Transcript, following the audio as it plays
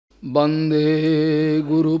वंदे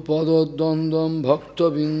गुरुपद्वंद्वं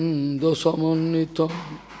भक्तबिंदसमन्वितं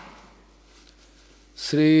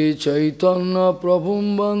श्रीचैतन्य प्रभुं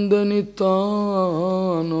वंदे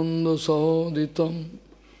नित्यानन्दसहोदितं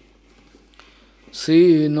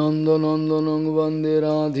श्रीनन्दनन्दनं वंदे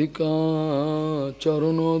राधिका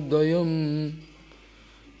चरणोदयं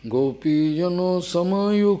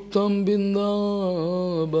गोपीजनसमायुक्तं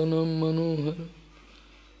बिन्दावनं मनोहर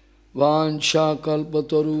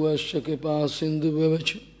वाञ्छाकल्पतरुश्च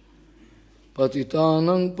कृपासिन्धुभ्यश्च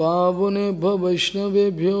पतितानं पावनेभ्यो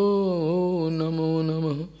वैष्णवेभ्यो नमो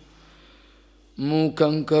नमः।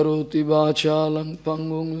 मूकं करोति वाचालं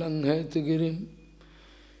पङ्गुं लङ्घयितगिरिं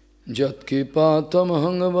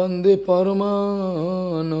यत्कृपातमहं वन्दे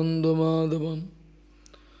परमानन्दमाधवं।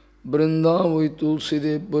 वृन्दावै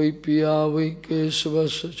तुलसीदेव वै पिया वै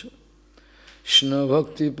केशवस्य च कृष्ण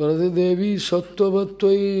भक्ति प्रदेवी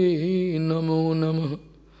सत्ववत्त्वयि नमो नमः।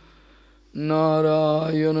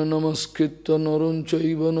 नारायण नमस्कृत्य नरं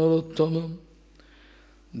चैव नरोत्तमं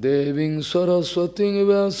देवीं सरस्वतीं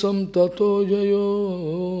व्यासं ततो जयो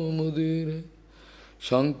मुदीरे।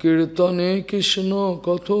 संकीर्तने कृष्ण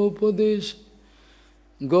कथोपदेश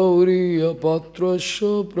गौरीयपत्रस्य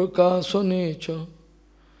प्रकाशने च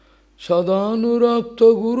सदानुरक्त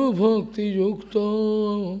गुरुभक्तियुक्तो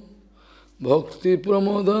भक्ति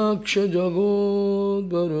प्रमोदाक्ष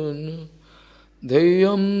जगोद्वरुण्य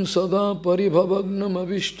ध्येयं सदा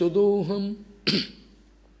परिभवग्नमभिष्टदोहं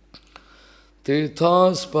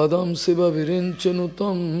तीर्थास्पदं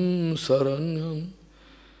शिवविरिञ्चनुतं शरण्यं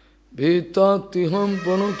भीतात्तिहं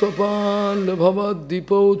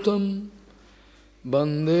पुनतपाल्भवद्दिपोतं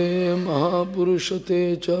वन्दे महापुरुषते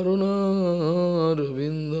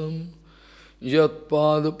चरुणारविन्दं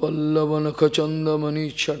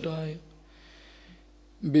यत्पादपल्लवनखचन्दमणिच्छटाय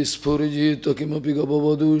विस्फुरिजित किमपि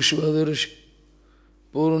गपवधूष्वदर्शि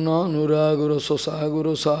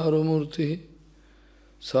पूर्णानुरागरससागरसारमूर्तिः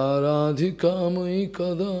साराधिकामयि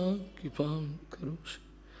कदा कृपां करोषि।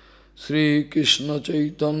 श्रीकृष्ण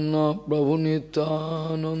चैतन्य प्रभु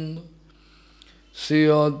नित्यानन्द श्री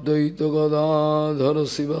अद्वैत गदाधर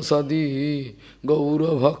शिवसदि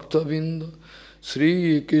गौरभक्तबिंद।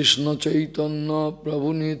 श्रीकृष्ण चैतन्य प्रभु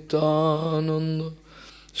नित्यानंद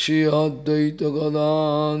श्री अद्वैत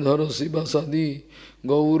गदाधर शिवसदि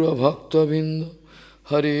गौरभक्तबिंद।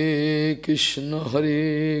 हरे कृष्ण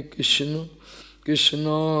कृष्ण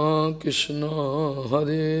कृष्ण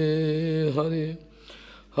हरे हरे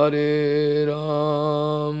हरे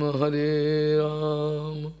राम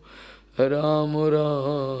राम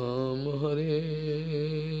राम हरे।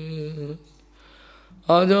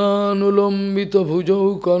 आजानुलंबित भुजौ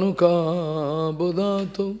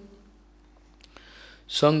कनकाबदातौ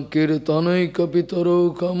संकीर्तनैकपितरौ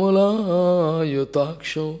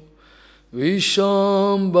कमलायताक्षौ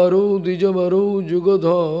विश्वाम्बरौ द्विजवरौ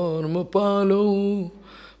जुगधर्मपालौ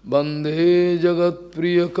वन्दे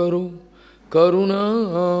जगत्प्रियकरौ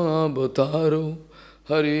करुणावतारौ।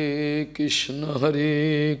 हरे कृष्ण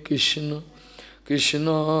कृष्ण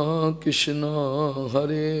कृष्ण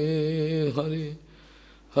हरे हरे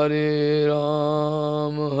हरे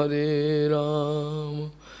राम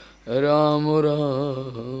राम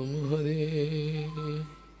राम हरे।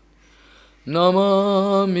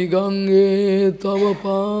 नमामि गंगे तव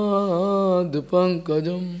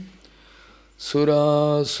पादपङ्कजं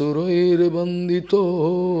सुरासुरैर्वन्दितो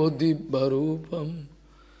दिव्यरूपं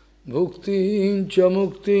भुक्तिं च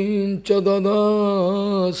मुक्तिं च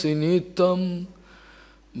ददासि नित्यं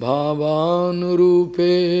भावानुरूपेण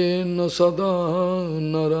सदा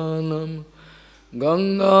नरानं।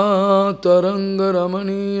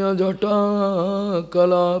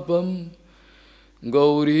 गंगातरङ्गरमणीयजटाकलापं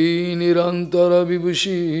गौरी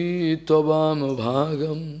निरन्तरविभूषी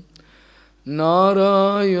त्ववामभागं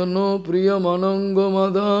नारायणो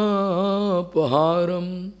प्रियमनङ्गमदापहारं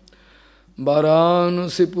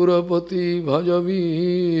वाराणसीपुरपति भज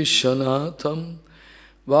विश्वनाथं।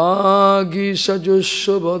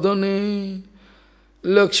 वागीषजुष्व वदने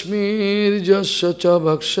लक्ष्मीर्यस्य च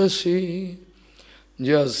भक्षसि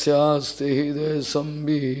यस्यास्ति हृदय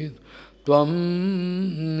संवित् त्वं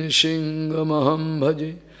नृसिंहमहं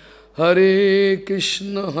भजे। हरे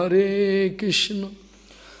कृष्ण कृष्ण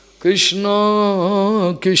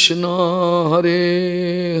कृष्ण हरे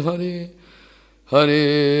हरे हरे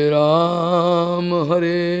राम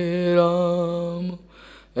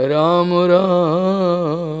राम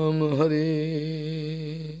राम हरे।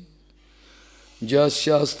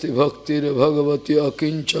 यस्यास्ति भक्तिर्भगवती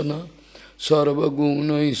अकिंचना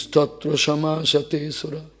सर्वगुणैस्तत्र समासते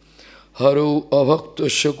सुरा। हरौ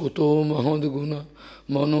अभक्तस्य कुतो महद्गुण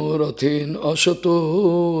मनोरथेन असतो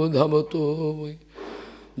धवतो वै।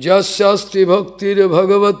 যস্যাস্তি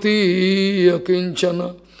ভক্তির্ভগবতী অকিঞ্চন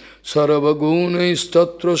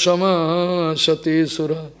সর্বগুণৈস্তত্র সমাসতে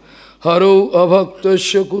সুরা হরৌ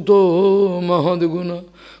অভক্তস্য কুতো মহদ্গুণ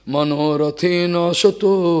মনোরথেন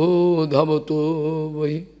সতো ধাবতো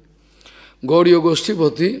বহি। গৌড়ীয়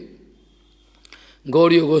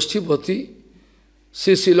গোষ্ঠীপতি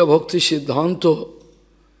শ্রীশিল ভক্তি সিদ্ধান্ত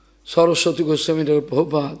সরস্বতী গোস্বামী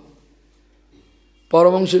প্রভুপাদ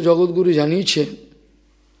পরমহংস জগৎগুরু জানিয়েছেন,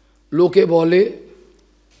 লোকে বলে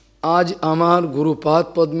আজ আমার গুরুপাদ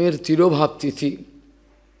পদ্মের তিরোভাব তিথি।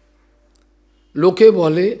 লোকে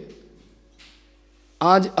বলে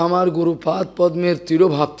আজ আমার গুরুপাদ পদ্মের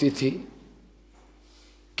তিরোভাব তিথি,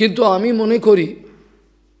 কিন্তু আমি মনে করি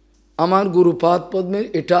আমার গুরুপাদ পদ্মের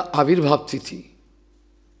এটা আবির্ভাব তিথি।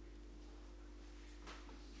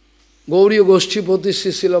 গৌড়ীয় গোষ্ঠীপতি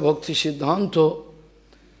শ্রীশিল ভক্তি সিদ্ধান্ত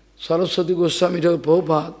সরস্বতী গোস্বামী ঠাকুর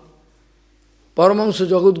প্রভুপাদ পরমহংস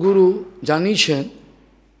জগৎগুরু জানিয়েছেন,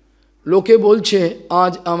 লোকে বলছে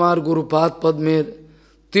আজ আমার গুরুপাদ পদ্মের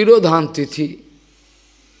তিরোধান তিথি,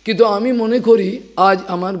 কিন্তু আমি মনে করি আজ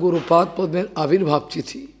আমার গুরুপাদ পদ্মের আবির্ভাব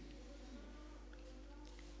তিথি।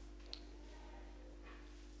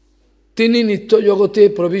 তিনি নিত্য জগতে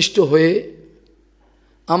প্রবিষ্ট হয়ে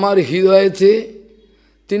আমার হৃদয়েতে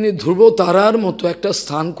তিনি ধ্রুব তারার মতো একটা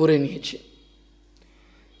স্থান করে নিয়েছে।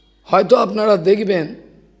 হয়তো আপনারা দেখবেন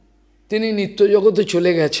তিনি নিত্য জগতে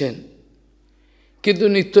চলে গেছেন, কিন্তু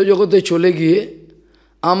নিত্য জগতে চলে গিয়ে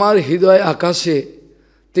আমার হৃদয় আকাশে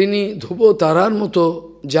তিনি ধ্রুব তারার মতো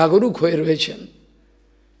জাগরুক হয়ে রয়েছেন।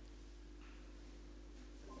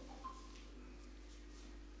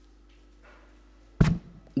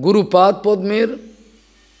 গুরুপাদ পদ্মের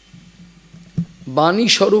বাণী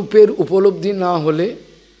স্বরূপের উপলব্ধি না হলে,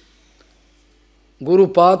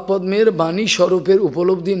 গুরুপাদ পদ্মের বাণী স্বরূপের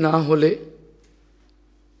উপলব্ধি না হলে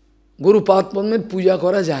গুরুপাদ পদ্মের পূজা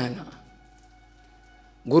করা যায় না।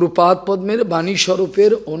 গুরুপাদ পদ্মের বাণী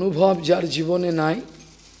স্বরূপের অনুভব যার জীবনে নাই,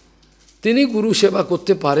 তিনি গুরু সেবা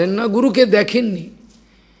করতে পারেন না, গুরুকে দেখেননি।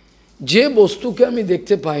 যে বস্তুকে আমি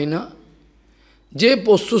দেখতে পাই না, যে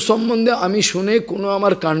বস্তু সম্বন্ধে আমি শুনে কোনো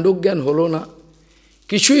আমার কাণ্ডজ্ঞান হলো না,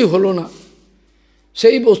 কিছুই হলো না,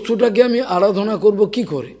 সেই বস্তুটাকে আমি আরাধনা করব কি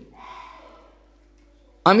করে?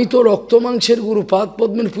 আমি তো রক্ত মাংসের গুরুপাদ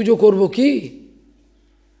পদ্মের পুজো করব কি?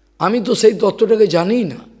 আমি তো সেই তত্ত্বটাকে জানি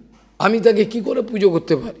না, আমি তাকে কি করে পুজো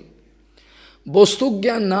করতে পারি? বস্তু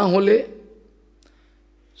জ্ঞান না হলে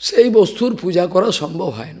সেই বস্তুর পূজা করা সম্ভব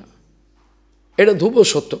হয় না, এটা ধ্রুব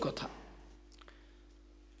সত্য কথা।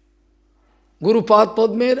 গুরুপাদ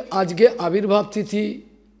পদ্মের আজকে আবির্ভাব তিথি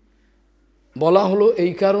বলা হলো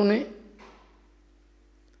এই কারণে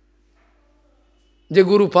যে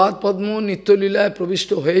গুরুপাদ পদ্ম নিত্যলীলায় প্রবিষ্ট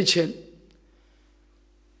হয়েছেন।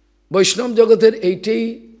 বৈষ্ণব জগতের এইটাই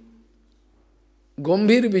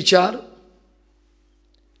গম্ভীর বিচার।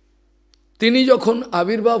 তিনি যখন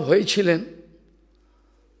আবির্ভাব হয়েছিলেন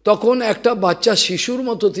তখন একটা বাচ্চা শিশুর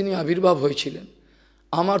মতো তিনি আবির্ভাব হয়েছিলেন,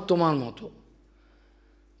 আমার তোমার মতো।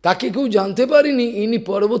 তাকে কেউ জানতে পারেনি ইনি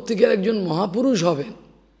পরবর্তীকালে একজন মহাপুরুষ হবেন,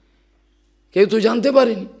 কেউ তো জানতে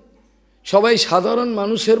পারেনি। সবাই সাধারণ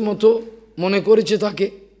মানুষের মতো মনে করেছে তাকে।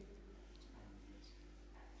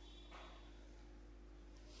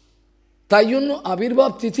 তাই জন্য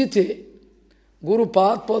আবির্ভাব তিথিতে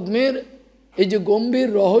গুরুপাদ পদ্মের এই যে গম্ভীর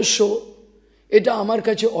রহস্য, এটা আমার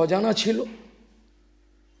কাছে অজানা ছিল।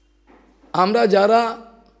 আমরা যারা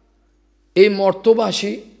এই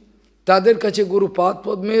মর্তবাসী তাদের কাছে গুরুপাদ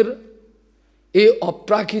পদ্মের এই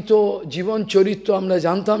অপ্রাকৃত জীবন চরিত্র আমরা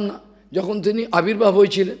জানতাম না যখন তিনি আবির্ভাব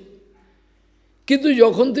হয়েছিলেন। কিন্তু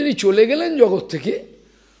যখন তিনি চলে গেলেন জগৎ থেকে,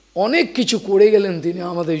 অনেক কিছু করে গেলেন তিনি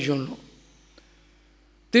আমাদের জন্য।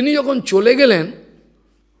 তিনি যখন চলে গেলেন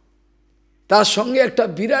তার সঙ্গে একটা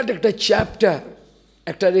বিরাট একটা চ্যাপ্টার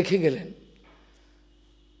একটা রেখে গেলেন,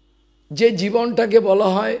 যে জীবনটাকে বলা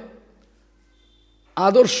হয়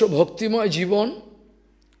আদর্শ ভক্তিময় জীবন।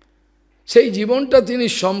 সেই জীবনটা তিনি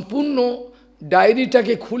সম্পূর্ণ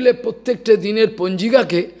ডায়েরিটাকে খুলে প্রত্যেকটা দিনের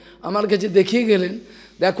পঞ্জিকাকে আমার কাছে দেখিয়ে গেলেন,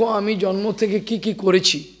 দেখো আমি জন্ম থেকে কি কি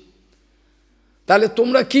করেছি, তাহলে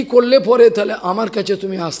তোমরা কি করলে পরে তাহলে আমার কাছে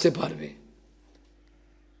তুমি আসতে পারবে।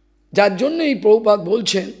 যার জন্য এই প্রভুপাদ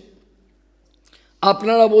বলছেন,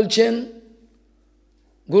 আপনারা বলছেন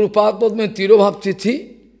গুরুপাদ পদ্মের তিরোভাব তিথি,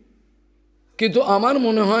 কিন্তু আমার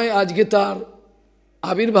মনে হয় আজকে তার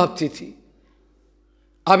আবির্ভাব তিথি।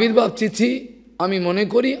 আবির্ভাব তিথি আমি মনে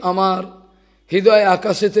করি আমার হৃদয়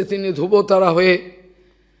আকাশেতে তিনি ধ্রুবতারা হয়ে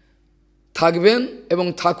থাকবেন এবং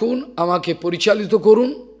থাকুন, আমাকে পরিচালিত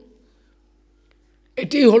করুন।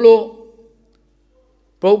 এটি হলো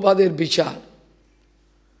প্রভুপাদের বিচার।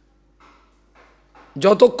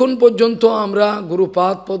 যতক্ষণ পর্যন্ত আমরা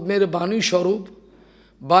গুরুপাদ পদ্মের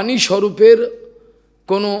বাণী স্বরূপের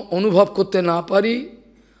কোনো অনুভব করতে না পারি,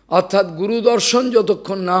 অর্থাৎ গুরু দর্শন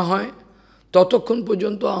যতক্ষণ না হয়, ততক্ষণ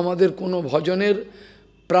পর্যন্ত আমাদের কোনো ভজনের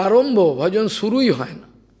প্রারম্ভ, ভজন শুরুই হয় না।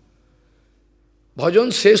 ভজন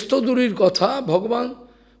শেষ তো দূরের কথা,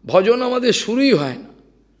 ভজন আমাদের শুরুই হয় না।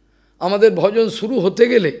 আমাদের ভজন শুরু হতে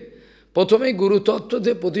গেলে প্রথমেই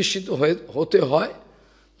গুরুতত্ত্বতে প্রতিষ্ঠিত হতে হয়,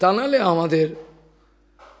 তা নাহলে আমাদের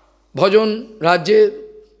ভজন রাজ্যের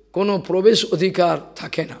কোনো প্রবেশ অধিকার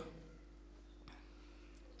থাকে না।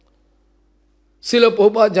 শ্রীল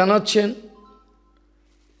প্রভুপাদ জানাচ্ছেন,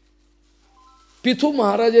 পৃথু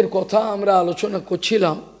মহারাজের কথা আমরা আলোচনা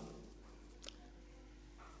করছিলাম।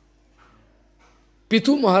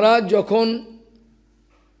 পৃথু মহারাজ যখন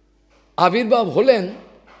আবির্ভাব হলেন,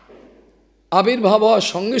 আবির্ভাব হওয়ার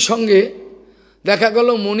সঙ্গে সঙ্গে দেখা গেল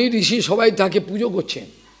মুনি ঋষি সবাই তাকে পুজো করছেন।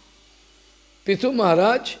 পৃথু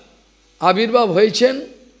মহারাজ আবির্ভাব হয়েছেন,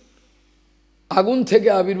 আগুন থেকে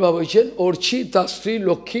আবির্ভাব হয়েছেন, অর্চি তার স্ত্রী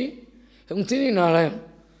লক্ষ্মী এবং তিনি নারায়ণ।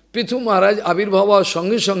 পৃথু মহারাজ আবির্ভাব হওয়ার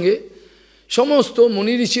সঙ্গে সঙ্গে সমস্ত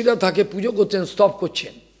মুনি ঋষিরা তাকে পুজো করছেন, স্তব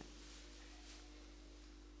করছেন।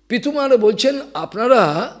 পৃথু মহারাজ বলছেন, আপনারা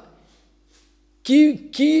কি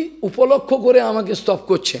কি উপলক্ষ করে আমাকে স্তব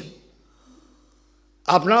করছেন?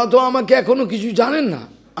 আপনারা তো আমাকে এখনো কিছু জানেন না,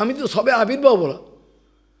 আমি তো সবে আবির্ভাব হলাম।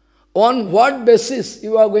 On what basis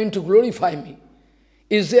you are going to glorify me?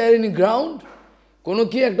 Is there any ground? কোনো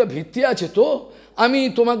কি একটা ভিত্তি আছে তো? আমি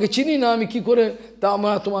তোমাকে চিনি না, আমি কি করে তা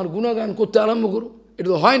আমরা তোমার গুণগান করতে আরম্ভ করব? এটা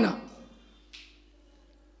তো হয় না।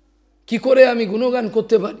 কি করে আমি গুণগান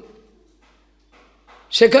করতে পারি?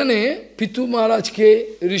 সেখানে পৃথু মহারাজকে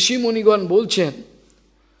ঋষিমণিগণ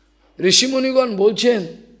বলছেন,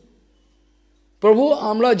 প্রভু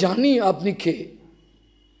আমরা জানি আপনি কে,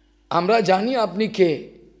 আমরা জানি আপনি কে।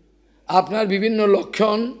 আপনার বিভিন্ন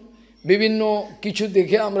লক্ষণ, বিভিন্ন কিছু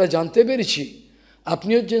দেখে আমরা জানতে পেরেছি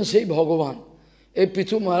আপনি হচ্ছেন সেই ভগবান। এই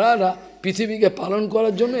পৃথু মহারাজরা পৃথিবীকে পালন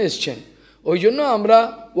করার জন্য এসছেন, ওই জন্য আমরা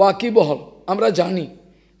ওয়াকিবহল, আমরা জানি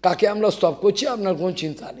কাকে আমরা স্তব করছি, আপনার কোনো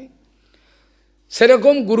চিন্তা নেই।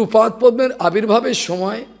 সেরকম গুরুপাদ পদ্মের আবির্ভাবের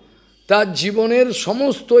সময় তার জীবনের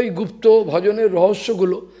সমস্ত এই গুপ্ত ভজনের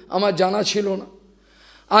রহস্যগুলো আমার জানা ছিল না।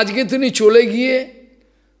 আজকে তিনি চলে গিয়ে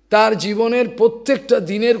তার জীবনের প্রত্যেকটা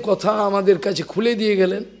দিনের কথা আমাদের কাছে খুলে দিয়ে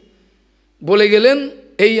গেলেন, বলে গেলেন,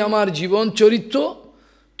 এই আমার জীবন চরিত্র,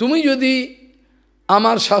 তুমি যদি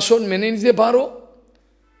আমার শাসন মেনে নিতে পারো,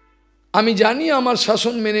 আমি জানি আমার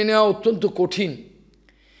শাসন মেনে নেওয়া অত্যন্ত কঠিন,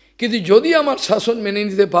 কিন্তু যদি আমার শাসন মেনে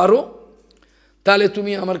নিতে পারো তাহলে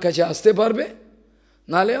তুমি আমার কাছে আসতে পারবে,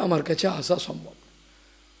 নাহলে আমার কাছে আসা সম্ভব।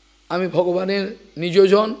 আমি ভগবানের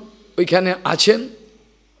নিজজন, ওইখানে আছেন,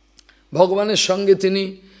 ভগবানের সঙ্গে তিনি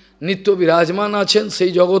নিত্য বিরাজমান আছেন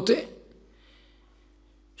সেই জগতে।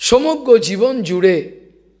 সমগ্র জীবন জুড়ে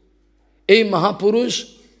এই মহাপুরুষ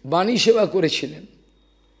বাণী সেবা করেছিলেন।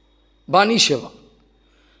 বাণী সেবা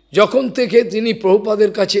যখন থেকে তিনি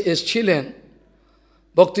প্রভুপাদের কাছে এসছিলেন,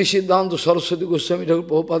 ভক্তি সিদ্ধান্ত সরস্বতী গোস্বামী ঠাকুর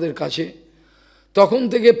প্রভুপাদের কাছে, তখন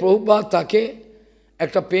থেকে প্রভুপাদ তাকে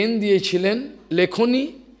একটা পেন দিয়েছিলেন, লেখনী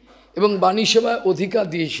এবং বাণী সেবায় অধিকার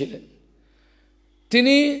দিয়েছিলেন।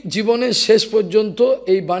 তিনি জীবনের শেষ পর্যন্ত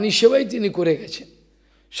এই বাণী সেবাই তিনি করে গেছেন।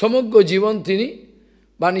 সমগ্র জীবন তিনি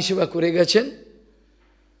বাণী সেবা করে গেছেন।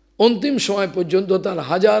 অন্তিম সময় পর্যন্ত তার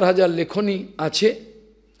হাজার হাজার লেখনী আছে।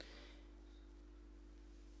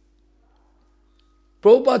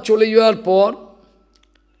 প্রভুপাদ চলে যাওয়ার পর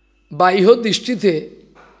বাহ্য দৃষ্টিতে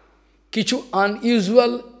কিছু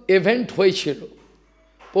আনইউজুয়াল ইভেন্ট হয়েছিল।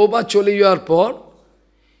 প্রভুপাদ চলে যাওয়ার পর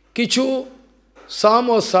কিছু সাম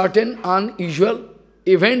ও সার্টেন আনইউজুয়াল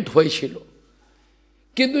ইভেন্ট হয়েছিল,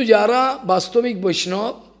 কিন্তু যারা বাস্তবিক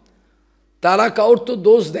বৈষ্ণব তারা কাউর তো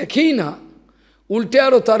দোষ দেখেই না, উল্টে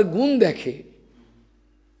আরও তার গুণ দেখে।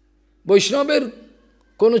 বৈষ্ণবের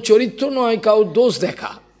কোনো চরিত্র নয় কাউর দোষ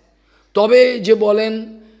দেখা। তবে যে বলেন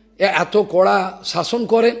এত কড়া শাসন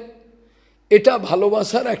করেন, এটা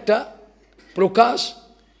ভালোবাসার একটা প্রকাশ,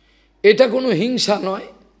 এটা কোনো হিংসা নয়।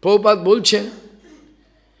 প্রভুপাদ বলছেন,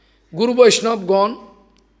 গুরু বৈষ্ণবগণ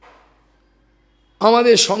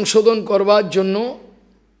আমাদের সংশোধন করবার জন্য,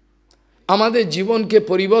 আমাদের জীবনকে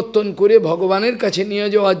পরিবর্তন করে ভগবানের কাছে নিয়ে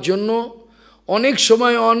যাওয়ার জন্য অনেক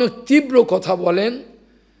সময় অনেক তীব্র কথা বলেন,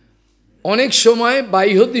 অনেক সময়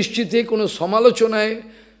বাহ্য দৃষ্টিতে কোনো সমালোচনায়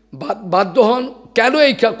বাধ্য হন, কেন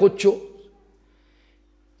এইটা করছো?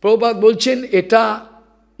 প্রভুপাদ বলছেন এটা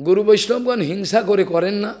গুরু বৈষ্ণবগণ হিংসা করে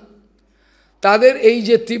করেন না। তাদের এই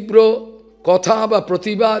যে তীব্র কথা বা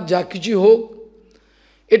প্রতিবাদ যা কিছু হোক,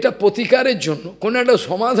 এটা প্রতিকারের জন্য, কোনো একটা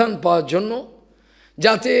সমাধান পাওয়ার জন্য,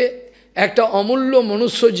 যাতে একটা অমূল্য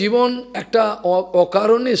মনুষ্য জীবন একটা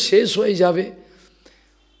অকারণে শেষ হয়ে যাবে,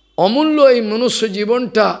 অমূল্য এই মনুষ্য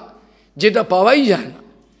জীবনটা যেটা পাওয়াই যায় না,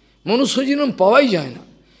 মনুষ্য জীবন পাওয়াই যায় না।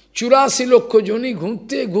 84 লক্ষ জনই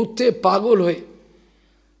ঘুরতে ঘুরতে পাগল হয়ে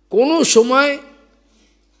কোনো সময়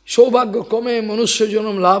সৌভাগ্যক্রমে মনুষ্য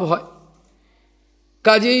জন্ম লাভ হয়।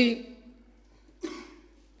 কাজেই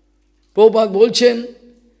প্রভুপাদ বলছেন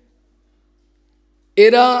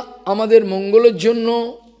এরা আমাদের মঙ্গলের জন্য,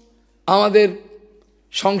 আমাদের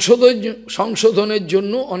সংশোধনের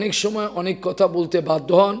জন্য অনেক সময় অনেক কথা বলতে বাধ্য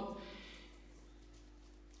হন।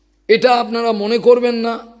 এটা আপনারা মনে করবেন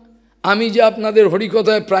না, আমি যে আপনাদের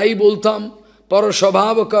হরিকথায় প্রায়ই বলতাম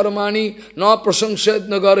পরস্বভাব কর্মাণি ন প্রশংসেদ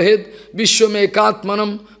ন গর্হেদ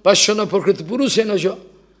বিশ্বমেকাত্মনম পশ্যন প্রকৃতি পুরুষেন চ,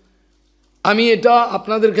 আমি এটা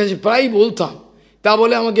আপনাদের কাছে প্রায়ই বলতাম, তা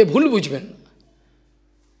বলে আমাকে ভুল বুঝবেন না।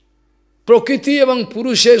 প্রকৃতি এবং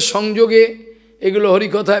পুরুষের সংযোগে এগুলো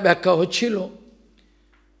হরিকথায় ব্যাখ্যা হচ্ছিল।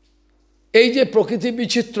 এই যে প্রকৃতি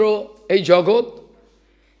বিচিত্র এই জগৎ,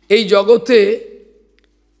 এই জগতে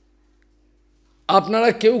আপনারা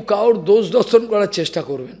কেউ কাউর দোষ দর্শন করার চেষ্টা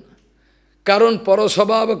করবেন না, কারণ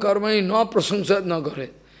পরস্বভাব কর্মাণি ন প্রশংসা ন করে,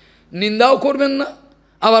 নিন্দাও করবেন না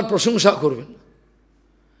আবার প্রশংসা করবেন না।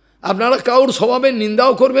 আপনারা কাউর স্বভাবের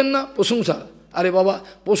নিন্দাও করবেন না, প্রশংসা, আরে বাবা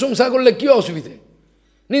প্রশংসা করলে কী অসুবিধে,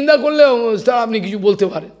 নিন্দা করলে তা আপনি কিছু বলতে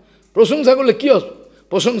পারেন, প্রশংসা করলে কী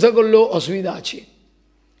প্রশংসা করলেও অসুবিধা আছে,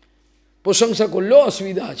 প্রশংসা করলেও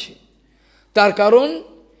অসুবিধা আছে। তার কারণ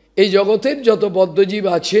এই জগতের যত বদ্ধজীব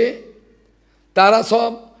আছে তারা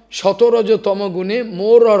সব শতরজতম গুণে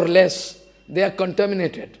more or less they R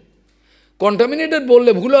contaminated. Contaminated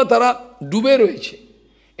বললে ভুল, তারা ডুবে রয়েছে।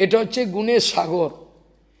 এটা হচ্ছে গুণের সাগর,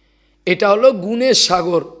 এটা হলো গুণের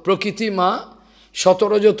সাগর। প্রকৃতি মা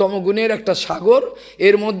শতরজতম গুণের একটা সাগর,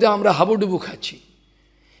 এর মধ্যে আমরা হাবুডুবু খাচ্ছি।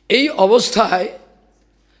 এই অবস্থায়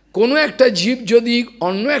কোনো একটা জীব যদি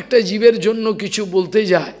অন্য একটা জীবের জন্য কিছু বলতে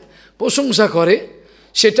যায়, প্রশংসা করে,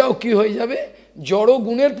 সেটাও কি হয়ে যাবে, জড়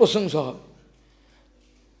গুণের প্রশংসা হবে।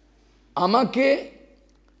 আমাকে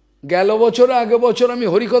গেল বছর আগে বছর আমি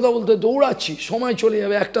হরিকথা বলতে দৌড়াচ্ছি, সময় চলে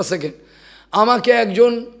যাবে একটা সেকেন্ড, আমাকে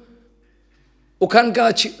একজন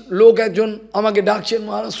ওখানকার লোক একজন আমাকে ডাকছেন,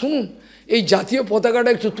 মহারাজ শুনুন এই জাতীয় পতাকাটা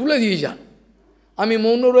একটু তুলে দিয়ে যান। আমি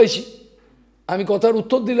মৌন রয়েছি, আমি কথার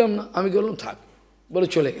উত্তর দিলাম না, আমি বললাম থাক, বলে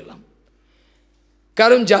চলে গেলাম।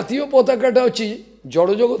 কারণ জাতীয় পতাকাটা হচ্ছে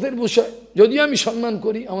জড়জগতের বিষয়, যদিও আমি সম্মান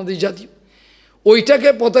করি আমাদের জাতীয়, ওইটাকে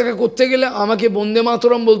পতাকা করতে গেলে আমাকে বন্দে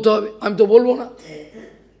মাতরম বলতে হবে, আমি তো বলবো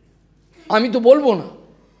না,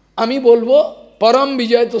 আমি বলবো পরম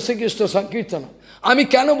বিজয় তো শ্রীকৃষ্ণ সংকীর্তন। আমি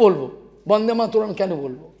কেন বলবো বন্দে মাতরম, কেন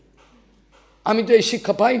বলবো? আমি তো এই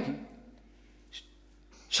শিক্ষা পাইনি।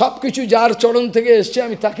 সব কিছু যার চরণ থেকে এসছে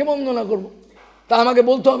আমি তাকে বন্দনা করব, তা আমাকে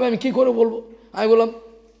বলতে হবে, আমি কি করে বলবো? আমি বললাম,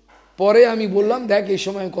 পরে আমি বললাম দেখ এই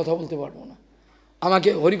সময় আমি কথা বলতে পারবো না, আমাকে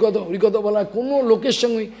হরিকথা বলার কোনো লোকের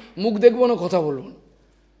সঙ্গে মুখ দেখবো না, কথা বলবো না।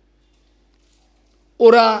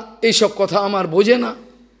 ওরা এইসব কথা আমার বোঝে না,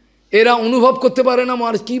 এরা অনুভব করতে পারে না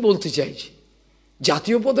আমার কি বলতে চাইছি।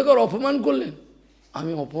 জাতীয় পতাকার অপমান করলেন,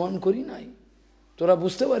 আমি অপমান করি নাই, তোরা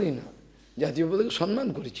বুঝতে পারি না, জাতীয় পতাকা সম্মান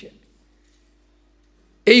করেছি।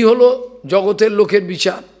 এই হলো জগতের লোকের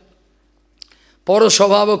বিচার।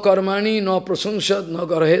 পরস্বভাব কর্মাণি ন প্রশংসা ন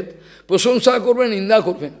গর্হেদ, প্রশংসা করবে নিন্দা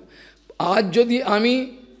করবে না। আজ যদি আমি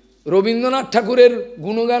রবীন্দ্রনাথ ঠাকুরের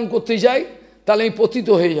গুণগান করতে যাই তাহলে আমি পতিত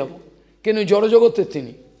হয়ে যাব, কেন জড়জগতের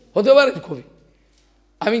তিনি হতে পারেন কবি,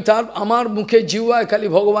 আমি আমার মুখে জিহ্বায় খালি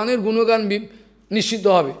ভগবানের গুণগান নিশ্চিত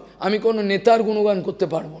হবে, আমি কোনো নেতার গুণগান করতে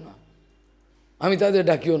পারবো না, আমি তাদের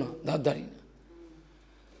ডাকিও না, ধারধারি না।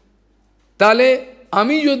 তাহলে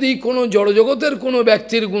আমি যদি কোনো জড়জগতের কোনো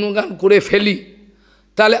ব্যক্তির গুণগান করে ফেলি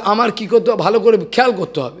তাহলে আমার কী করতে হবে, ভালো করে খেয়াল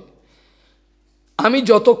করতে হবে। আমি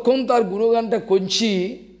যতক্ষণ তার গুণগানটা করছি,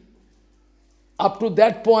 up to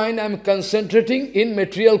that point I am concentrating in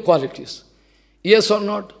material qualities, yes or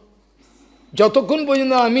not. যতক্ষণ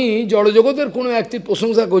পর্যন্ত আমি জড়জগতের কোনো ব্যক্তির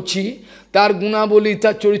প্রশংসা করছি, তার গুণাবলী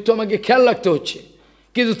তার চরিত্র আমাকে খেয়াল রাখতে হচ্ছে,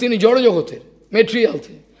 কিন্তু তিনি জড়জগতের মেটেরিয়াল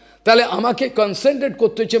থেকে, তাহলে আমাকে কনসেন্ট্রেট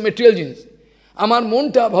করতে হচ্ছে মেটেরিয়াল জিনিস। আমার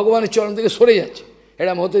মনটা ভগবানের চরণ থেকে সরে যাচ্ছে, এটা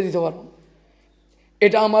আমি হতে দিতে পারবো না,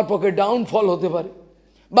 এটা আমার পক্ষে ডাউনফল হতে পারে,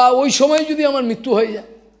 বা ওই সময় যদি আমার মৃত্যু হয়ে যায়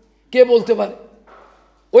কে বলতে পারে,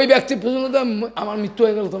 ওই ব্যক্তির প্রসঙ্গে আমার মৃত্যু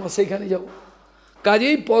হয়ে গেল তোমার সেইখানে যাব।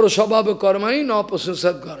 কাজেই পরস্বভাব কর্মাণি ন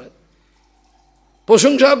প্রশংসা করে,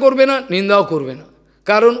 প্রশংসা করবে না নিন্দাও করবে না,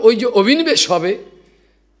 কারণ ওই যে অভিনিবেশ হবে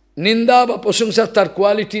নিন্দা বা প্রশংসার, তার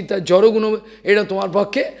কোয়ালিটি তার জড়গুণ, এটা তোমার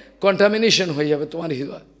পক্ষে কন্টামিনেশন হয়ে যাবে তোমার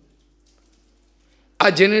হৃদয়।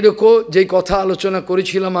 আর জেনে রেখো, যেই কথা আলোচনা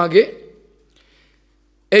করেছিলাম আগে,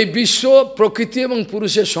 এই বিশ্ব প্রকৃতি এবং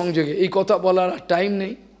পুরুষের সংযোগে, এই কথা বলার আর টাইম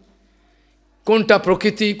নেই। কোনটা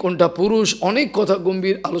প্রকৃতি কোনটা পুরুষ অনেক কথা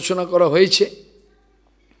গম্ভীর আলোচনা করা হয়েছে,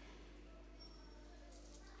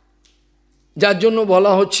 যার জন্য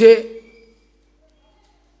বলা হচ্ছে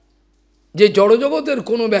যে জড়জগতের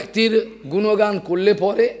কোনো ব্যক্তির গুণগান করলে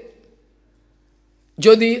পরে,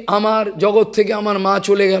 যদি আমার জগৎ থেকে আমার মা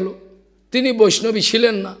চলে গেল, তিনি বৈষ্ণবী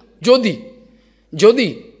ছিলেন না, যদি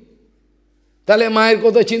তাহলে মায়ের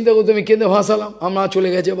কথা চিন্তা করতে আমি কেঁদে ভাসালাম, আমার চলে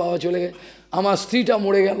গেছে, বাবা চলে গেছে, আমার স্ত্রীটা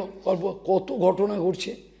মরে গেল, কত ঘটনা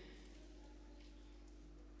ঘটছে,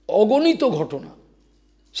 অগণিত ঘটনা,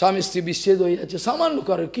 স্বামী স্ত্রী বিচ্ছেদ হয়ে যাচ্ছে, সামান্য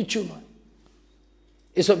কারোর কিচ্ছু নয়,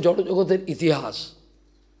 এসব জড়জগতের ইতিহাস,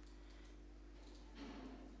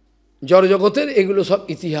 জড়জগতের এগুলো সব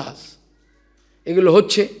ইতিহাস, এগুলো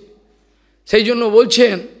হচ্ছে। সেই জন্য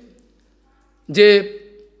বলছেন যে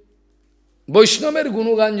বৈষ্ণবের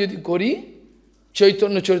গুণগান যদি করি,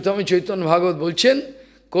 চৈতন্য চরিতামৃত চৈতন্য ভাগবত বলছেন,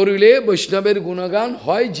 করিলে বৈষ্ণবের গুণগান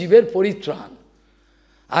হয় জীবের পরিত্রাণ।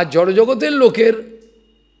 আর জড়জগতের লোকের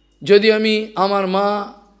যদি আমি, আমার মা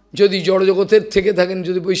যদি জড়জগতের থেকে থাকেন,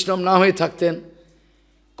 যদি বৈষ্ণব না হয়ে থাকতেন,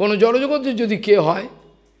 কোনো জড়জগতের যদি কে হয়,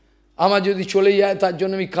 আমার যদি চলে যায়, তার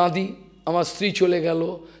জন্য আমি কাঁদি, আমার স্ত্রী চলে গেল,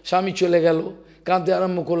 স্বামী চলে গেল, কাঁদতে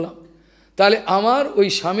আরম্ভ করলাম, তাহলে আমার ওই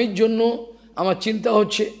স্বামীর জন্য আমার চিন্তা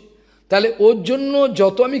হচ্ছে, তাহলে ওর জন্য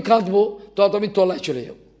যত আমি কাঁদবো তত আমি তলায় চলে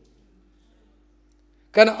যাব,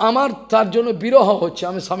 কারণ আমার তার জন্য বিরহ হচ্ছে,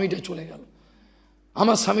 আমার স্বামীটা চলে গেল,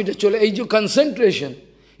 আমার স্বামীটা চলে, এই যে কনসেন্ট্রেশন,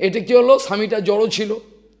 এটা কি হলো, স্বামীটা জড়ো ছিল,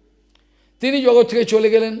 তিনি জগৎ থেকে চলে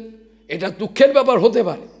গেলেন, এটা দুঃখের ব্যাপার হতে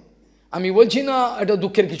পারে, আমি বলছি না এটা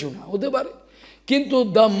দুঃখের কিছু না, হতে পারে, কিন্তু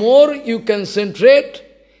the more you concentrate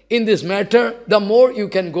in this matter, the more you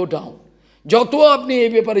can go down. যত আপনি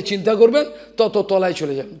এই ব্যাপারে চিন্তা করবেন তত তলায়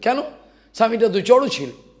চলে যাবেন। কেন? স্বামীটা তো জড়ো ছিল,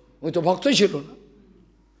 ওই তো ভক্ত ছিল না,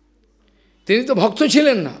 তিনি তো ভক্ত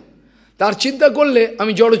ছিলেন না, তার চিন্তা করলে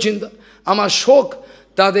আমি জড়ো চিন্তা, আমার শোক,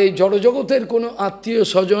 তাদের জড়জগতের কোনো আত্মীয়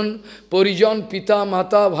স্বজন পরিজন, পিতা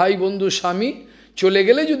মাতা ভাই বন্ধু স্বামী চলে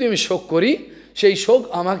গেলে যদি আমি শোক করি, সেই শোক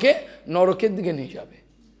আমাকে নরকের দিকে নিয়ে যাবে,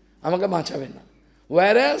 আমাকে বাঁচাবে না।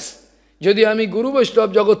 ওয়ারাস যদি আমি গুরু বৈষ্ণব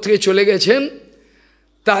জগৎ থেকে চলে গেছেন,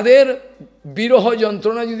 তাদের বিরহ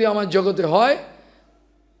যন্ত্রণা যদি আমার জগতে হয়,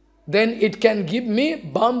 then it can give me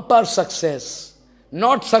bumper success,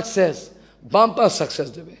 not success, bumper success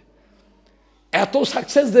দেবে, এত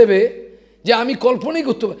সাকসেস দেবে যে আমি কল্পনাই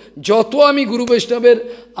করতে পারি। যত আমি গুরু বৈষ্ণবের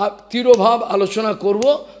তিরোভাব আলোচনা করব,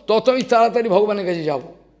 তত আমি তাড়াতাড়ি ভগবানের কাছে যাব।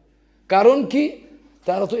 কারণ কি?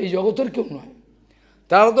 তারা তো এই জগতের কেউ নয়,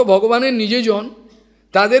 তারা তো ভগবানের নিজেজন,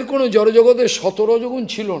 তাদের কোনো জড়জগতের রজগুণ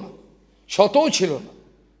ছিল না, শতও ছিল না,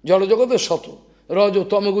 জড়জগতের রজ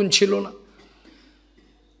তমগুণ ছিল না।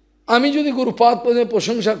 আমি যদি গুরুপাদ পদের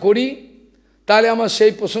প্রশংসা করি, তাহলে আমার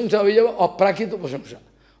সেই প্রশংসা হয়ে যাবে অপ্রাকৃত প্রশংসা,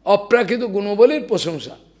 অপ্রাকৃত গুণবলীর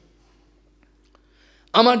প্রশংসা,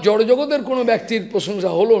 আমার জড়জগতের কোনো ব্যক্তির প্রশংসা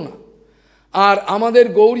হলো না। আর আমাদের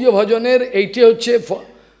গৌড়ীয় ভজনের এইটি হচ্ছে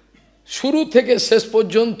শুরু থেকে শেষ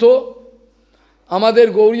পর্যন্ত, আমাদের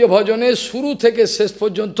গৌড়ীয় ভজনের শুরু থেকে শেষ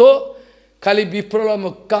পর্যন্ত খালি বিপ্রলম্ব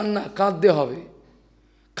কাঁদতে হবে,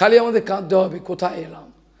 খালি আমাদের কাঁদতে হবে, কোথায় এলাম,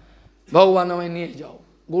 ভগবান আমায় নিয়ে যাও,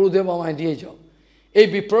 গুরুদেব আমায় নিয়ে যাও। এই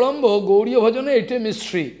বিপ্রলম্ব গৌড়ীয় ভজনে এইটা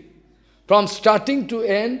mystery, from starting two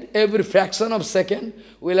and every fraction of second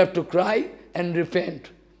will have to cry and repent.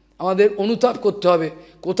 আমাদের অনুতাপ করতে হবে,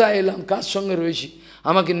 কোথায় এলাম, কার সঙ্গে রয়েছি,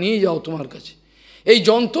 আমাকে নিয়ে যাও তোমার কাছে। এই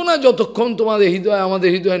যন্ত্রণা যতক্ষণ তোমাদের হৃদয় আমাদের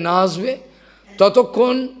হৃদয়ে না আসবে,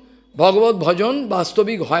 ততক্ষণ ভগবত ভজন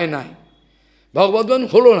বাস্তবিক হয় নাই, ভগবত ভজন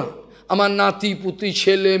হলো না। আমার নাতি পুতি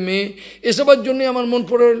ছেলে মেয়ে এসবের জন্যই আমার মন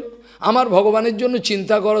পড়ে রইল, আমার ভগবানের জন্য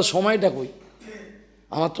চিন্তা করার সময়টা কই?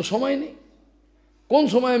 আমার তো সময় নেই, কোন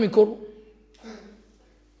সময় আমি করব?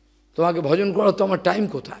 তোমাকে ভজন করার তো আমার টাইম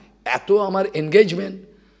কোথায়, এত আমার এনগেজমেন্ট।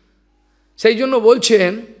 সেই জন্য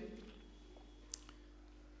বলছেন,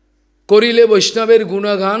 করিলে বৈষ্ণবের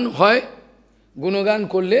গুণগান হয়, গুণগান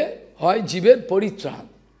করলে হয় জীবের পরিত্রাণ।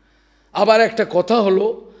 আবার একটা কথা হলো,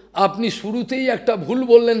 আপনি শুরুতেই একটা ভুল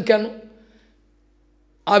বললেন কেন?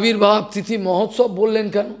 আবির্ভাব তিথি মহোৎসব বললেন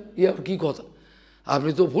কেন? ইয়ার কি কথা?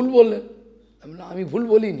 আপনি তো ভুল বললেন। আমি ভুল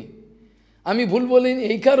বলিনি, আমি ভুল বলিনি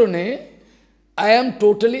এই কারণে, I am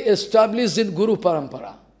totally established in গুরু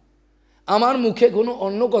পরম্পরা। আমার মুখে কোনো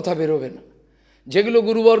অন্য কথা বেরোবে না, যেগুলো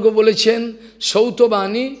গুরুবর্গ বলেছেন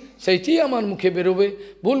সৌতবাণী, সেইটি আমার মুখে বেরোবে,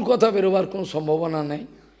 ভুল কথা বেরোবার কোনো সম্ভাবনা নেই,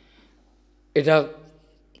 এটা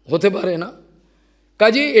হতে পারে না।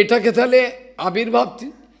 কাজে এটাকে তাহলে আবির্ভাব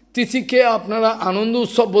তিথিকে আপনারা আনন্দ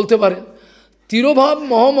উৎসব বলতে পারেন, তিরোভাব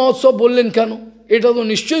মহোৎসব বললেন কেন? এটা তো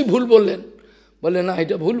নিশ্চয়ই ভুল বললেন। বলে না,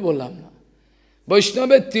 এটা ভুল বললাম না,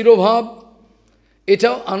 বৈষ্ণবের তিরোভাব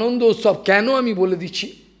এটাও আনন্দ উৎসব। কেন আমি বলে দিচ্ছি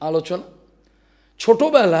আলোচনা।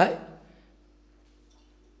 ছোটবেলায়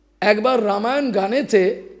একবার রামায়ণ গানেতে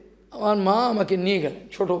আমার মা আমাকে নিয়ে গেলেন।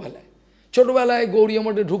 ছোটবেলায় গৌড়ীয়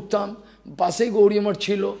মঠে ঢুকতাম, পাশেই গৌড়ীয় মঠ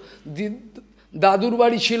ছিল, দাদুর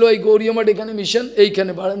বাড়ি ছিল এই গৌড়ীয় মঠ, এখানে মিশন,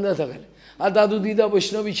 এইখানে বারান্দা থাকেন। আর দাদু দিদা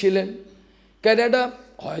বৈষ্ণবী ছিলেন। কেন এটা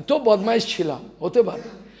হয়তো বদমাইশ ছিলাম, হতে পারে,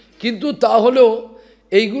 কিন্তু তাহলেও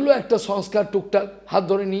এইগুলো একটা সংস্কার, টুকটাক হাত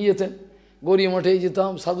ধরে নিয়ে যেতেন। গৌড়ীয় মঠে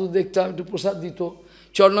যেতাম, সাধু দেখতাম, একটু প্রসাদ দিত,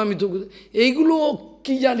 চরণামৃত, এইগুলো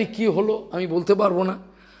কি জানি কি হলো আমি বলতে পারবো না।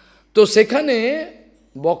 তো সেখানে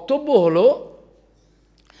বক্তব্য হলো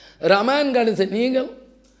রামায়ণ গানেতে নিয়ে গেল।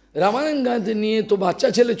 রামায়ণ গানেতে নিয়ে তো বাচ্চা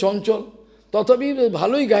ছেলে চঞ্চল, তথাপি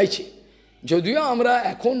ভালোই গাইছে। যদিও আমরা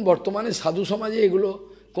এখন বর্তমানে সাধু সমাজে এগুলো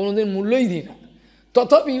কোনোদিন মূল্যই দিই না,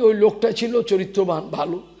 তথাপি ওই লোকটা ছিল চরিত্রবান,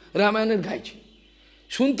 ভালো, রামায়ণের গাইছে।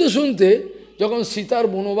 শুনতে শুনতে যখন সীতার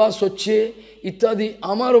বনবাস হচ্ছে ইত্যাদি,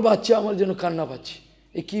 আমারও বাচ্চা আমার যেন কান্না পাচ্ছে।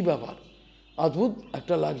 এ কী ব্যাপার, অদ্ভুত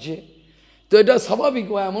একটা লাগছে। তো এটা স্বাভাবিক,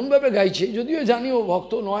 ও এমনভাবে গাইছে, যদিও জানিও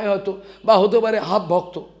ভক্ত নয় হয়তো, বা হতে পারে হাফ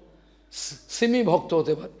ভক্ত, সিমি ভক্ত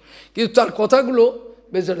হতে পারে, কিন্তু তার কথাগুলো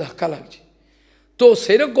বেশ ধাক্কা লাগছে। তো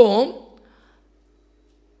সেরকম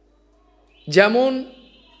যেমন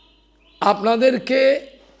আপনাদেরকে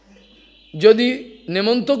যদি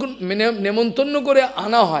নেমন্তন্ন করে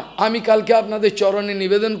আনা হয়, আমি কালকে আপনাদের চরণে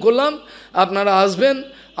নিবেদন করলাম, আপনারা আসবেন,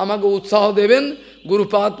 আমাকে উৎসাহ দেবেন।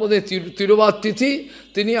 গুরুপাদ পদে তিরোভাব তিথি,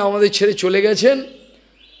 তিনি আমাদের ছেড়ে চলে গেছেন।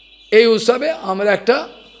 এই উৎসবে আমরা একটা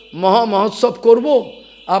মহোৎসব করব,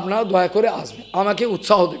 আপনারা দয়া করে আসবেন, আমাকে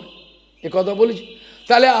উৎসাহ দেবেন, এ কথা বলেছি।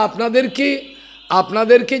 তাহলে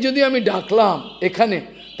আপনাদেরকে যদি আমি ডাকলাম এখানে,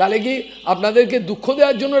 তাহলে কি আপনাদেরকে দুঃখ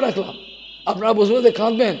দেওয়ার জন্য ডাকলাম? আপনারা বসে বসে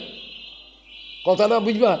কাঁদবেন, কথাটা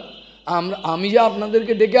বুঝবা? আমি যে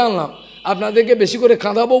আপনাদেরকে ডেকে আনলাম, আপনাদেরকে বেশি করে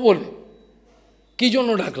কাঁদাবো বলে কি জন্য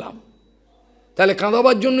ডাকলাম? তাহলে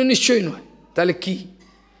কাঁদাবার জন্য নিশ্চয়ই নয়। তাহলে কি?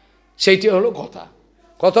 সেইটি হলো কথা।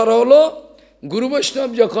 কথাটা হলো গুরু বৈষ্ণব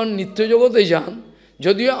যখন নিত্য জগতে যান,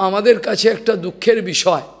 যদিও আমাদের কাছে একটা দুঃখের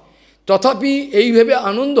বিষয়, তথাপি এইভাবে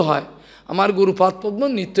আনন্দ হয়। আমার গুরুপাদ পদ্ম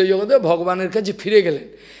নিত্য জগতে ভগবানের কাছে ফিরে গেলেন,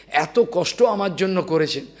 এত কষ্ট আমার জন্য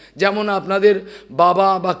করেছেন। যেমন আপনাদের বাবা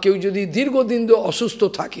বা কেউ যদি দীর্ঘদিন ধরে অসুস্থ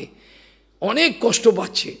থাকে, অনেক কষ্ট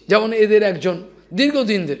পাচ্ছে, যেমন এদের একজন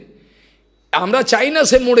দীর্ঘদিন ধরে, আমরা চাই না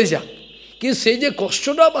সে মরে যাক, কিন্তু সে যে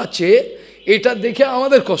কষ্টটা পাচ্ছে এটা দেখে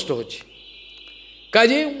আমাদের কষ্ট হচ্ছে।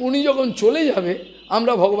 কাজে উনি যখন চলে যাবে,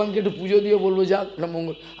 আমরা ভগবানকে একটু পুজো দিয়ে বলবো যাক এটা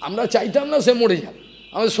মঙ্গল। আমরা চাইতাম না সে মরে যাক,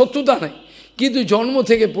 আমাদের শত্রুতা নাই, কিন্তু জন্ম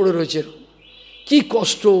থেকে পড়ে রয়েছে, কি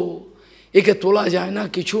কষ্ট, একে তোলা যায় না,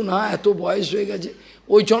 কিছু না, এত বয়স হয়ে গেছে,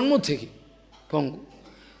 ওই জন্ম থেকে পঙ্গু।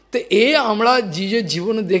 তো আমরা যে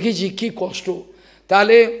জীবনে দেখেছি কি কষ্ট।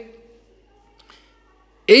 তাহলে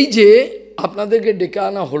এই যে আপনাদেরকে ডেকে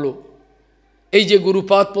আনা হলো, এই যে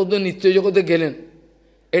গুরুপাদ পদ্ম নিত্য জগতে গেলেন,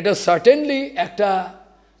 এটা সার্টেনলি একটা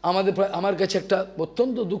আমার কাছে একটা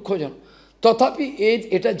অত্যন্ত দুঃখজনক। তথাপি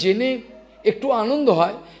এটা জেনে একটু আনন্দ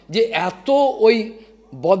হয় যে এত ওই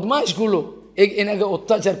বদমাশগুলো এনাকে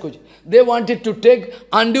অত্যাচার করছে। They wanted to take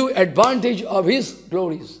undue advantage of his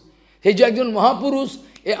glories. এই যে একজন মহাপুরুষ,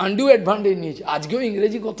 এ আনডিউ অ্যাডভান্টেজ নিয়েছে। আজকেও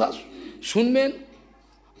ইংরেজি কথা শুনবেন,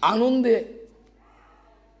 আনন্দে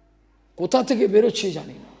কোথা থেকে বেরোচ্ছে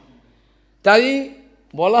জানি না। তাই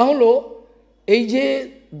বলা হলো এই যে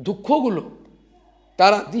দুঃখগুলো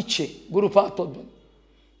তারা দিচ্ছে গুরুপাদ পদ্ম।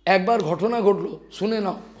 একবার ঘটনা ঘটলো, শুনে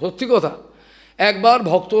নাও, সত্যি কথা। একবার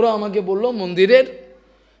ভক্তরা আমাকে বলল মন্দিরের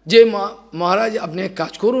যে মহারাজ আপনি এক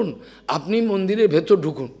কাজ করুন, আপনি মন্দিরের ভেতর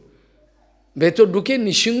ঢুকুন, ভেতর ঢুকে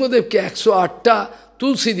নৃসিংহদেবকে 108টা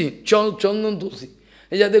তুলসী দিন, চন্দন তুলসী,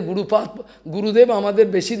 যাতে গুরুদেব আমাদের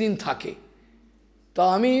বেশি দিন থাকে। তা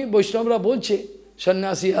আমি বৈষ্ণবরা বলছে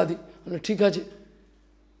সন্ন্যাসী আদি, ঠিক আছে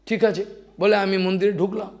ঠিক আছে বলে আমি মন্দিরে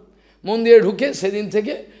ঢুকলাম। মন্দিরে ঢুকে সেদিন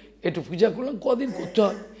থেকে একটু পূজা করলাম। কদিন করতে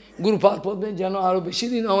হয়, গুরুপাদ পদ্মে যেন আরও বেশি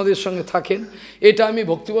দিন আমাদের সঙ্গে থাকেন। এটা আমি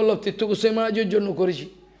ভক্তিবল্লভ তীর্থ গোস্বামী মহারাজের জন্য করেছি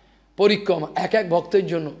পরিক্রমা, এক ভক্তের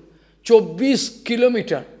জন্য 24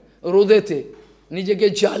 কিলোমিটার রোদেতে নিজেকে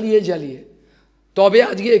জ্বালিয়ে তবে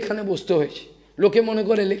আজকে এখানে বসতে হয়েছে। লোকে মনে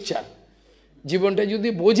করে লেকচার, জীবনটা যদি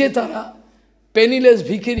বোঝে তারা, পেনিলেস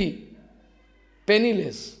ভিখিরি,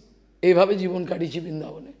 পেনিলেস, এইভাবে জীবন কাটিয়েছি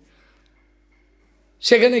বৃন্দাবনে।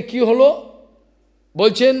 সেখানে কি হলো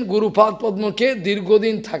বলছেন, গুরুপাদ পদ্মকে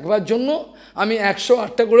দীর্ঘদিন থাকবার জন্য আমি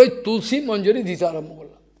 108টা করে তুলসী মঞ্জরি দিতে আরম্ভ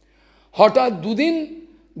করলাম। হঠাৎ দুদিন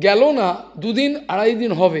গেল না, দুদিন আড়াই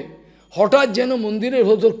দিন হবে, হঠাৎ যেন মন্দিরের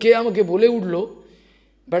ভেতর কে আমাকে বলে উঠল,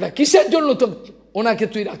 বেটা কিসের জন্য তো ওনাকে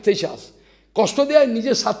তুই রাখতে চাস, কষ্ট দেয়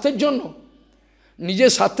নিজের স্বার্থের জন্য?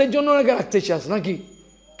 নিজের স্বার্থের জন্য ওনাকে রাখতে চাস নাকি?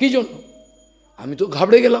 কী জন্য? আমি তো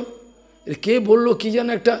ঘাবড়ে গেলাম, কে বললো কি যেন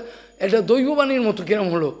একটা দৈববাণীর মতো কিরম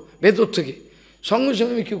হলো ভেতর থেকে। সঙ্গে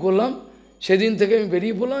সঙ্গে আমি কী করলাম, সেদিন থেকে আমি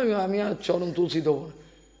বেরিয়ে পড়লাম, আমি আর চরণ তুলসী দেবো না,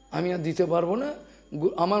 আমি আর দিতে পারবো না।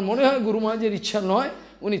 আমার মনে হয় গুরু মহারাজের ইচ্ছা নয়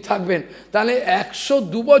উনি থাকবেন। তাহলে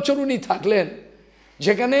 102 বছর উনি থাকলেন,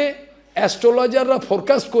 যেখানে অ্যাস্ট্রোলজাররা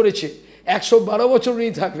ফোরকাস্ট করেছে 112 বছর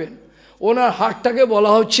উনি থাকবেন। ওনার হার্টটাকে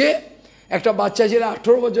বলা হচ্ছে একটা বাচ্চা ছেলে,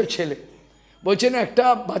 18 বছর ছেলে, বলছেন একটা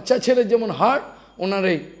বাচ্চা ছেলের যেমন হার্ট ওনার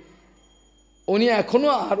এই, উনি এখনও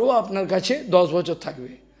আরও আপনার কাছে 10 বছর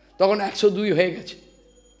থাকবে, তখন 102 হয়ে গেছে।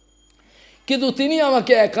 কিন্তু তিনি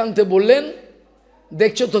আমাকে একান্তে বললেন,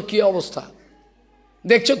 দেখছো তো কী অবস্থা,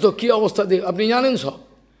 দেখছো তো কী অবস্থা, আপনি জানেন সব,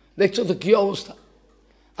 দেখছো তো কী অবস্থা,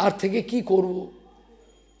 আর থেকে কি করব,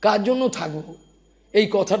 কার জন্য থাকব, এই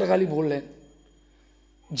কথাটা খালি বললেন।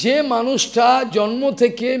 যে মানুষটা জন্ম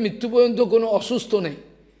থেকে মৃত্যু পর্যন্ত কোনো অসুস্থ নেই,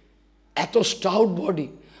 এত স্টাউট বডি,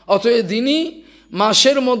 অথচ তিনি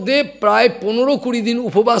মাসের মধ্যে প্রায় 15-20 দিন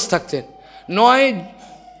উপবাস থাকতেন, নয়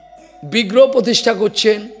বিগ্রহ প্রতিষ্ঠা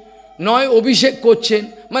করছেন, নয় অভিষেক করছেন,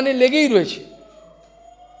 মানে লেগেই রয়েছে,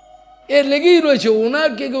 লেগেই রয়েছে,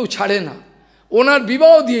 ওনারকে কেউ ছাড়ে না। ওনার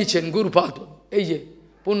বিবাহ দিয়েছেন গুরুপাদ, এই যে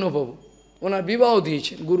পূর্ণপ্রভু ওনার বিবাহ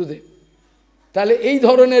দিয়েছেন গুরুদেব। তাহলে এই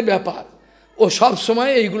ধরনের ব্যাপার, ও সব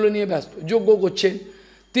সময় এইগুলো নিয়ে ব্যস্ত, যজ্ঞ করছেন।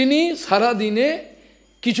 তিনি সারা দিনে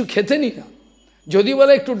কিছু খেতেনই না, যদি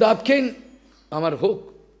বলে একটু ডাব খেয়ে আমার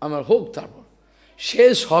হোক, তারপর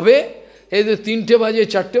শেষ হবে এই যে 3টে বাজে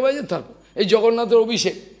 4টে বাজে, তারপর এই জগন্নাথের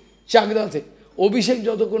অভিষেক চাকদাতে, অভিষেক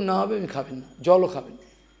যতক্ষণ না হবে আমি খাবেন না, জলও খাবেন।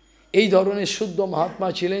 এই ধরনের শুদ্ধ মহাত্মা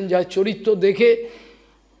ছিলেন, যার চরিত্র দেখে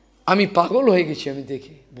আমি পাগল হয়ে গেছি। আমি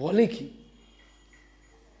দেখে বলে কি,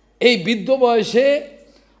 এই বৃদ্ধ বয়সে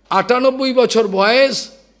 98 বছর বয়স,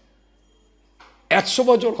 100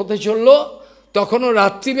 বছর হতে চলল, তখনও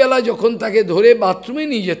রাত্রিবেলা যখন তাকে ধরে বাথরুমে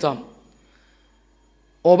নিয়ে যেতাম,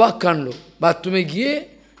 অবাক কাণ্ড, বাথরুমে গিয়ে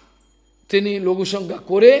তিনি লঘুসংখ্যা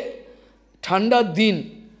করে ঠান্ডার দিন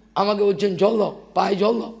আমাকে বলছেন জল দাও, পায়ে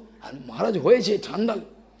জল দাও। আর মহারাজ হয়েছে ঠান্ডা,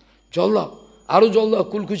 জল দাও, আরও জল দাও,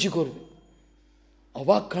 কুলকুচি করবে।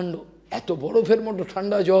 অবাক কাণ্ড, এত বরফের মতো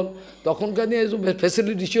ঠান্ডা জল, তখনকার দিনে এসব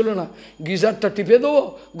ফ্যাসিলিটি ছিল না, গিজারটা টিপে দেবো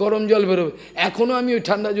গরম জল বেরোবে। এখনও আমি ওই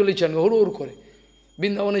ঠান্ডা জলই চান, হুড় করে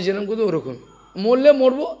বৃন্দাবনে যেরকম করতে ওরকম। মরলে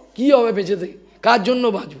মরবো, কী হবে বেঁচে থেকে, কার জন্য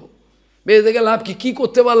বাঁচবো, বেঁচে থেকে লাভ কি, কী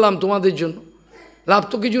করতে পারলাম তোমাদের জন্য, লাভ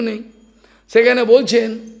তো কিছু নেই। সেখানে বলছেন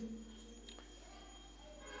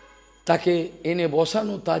তাকে এনে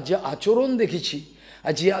বসানো, তার যে আচরণ দেখেছি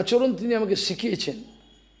আর যে আচরণ তিনি আমাকে শিখিয়েছেন,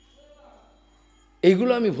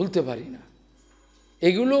 এইগুলো আমি ভুলতে পারি না,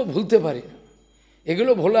 এগুলো ভুলতে পারি না,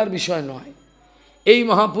 এগুলো ভোলার বিষয় নয়। এই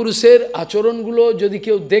মহাপুরুষের আচরণগুলো যদি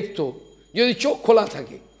কেউ দেখত, যদি চোখ খোলা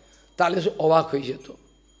থাকে, তাহলে সে অবাক হয়ে যেত।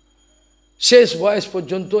 শেষ বয়স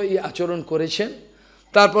পর্যন্ত এই আচরণ করেছেন।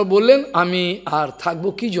 তারপর বললেন আমি আর থাকবো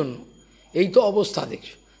কি জন্য, এই তো অবস্থা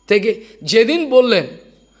দেখছো থেকে। যেদিন বললেন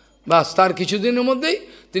বাস তার কিছুদিনের মধ্যেই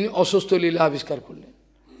তিনি অসুস্থ লীলা আবিষ্কার করলেন।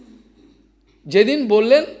 যেদিন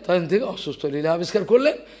বললেন তখন থেকে অসুস্থ লীলা আবিষ্কার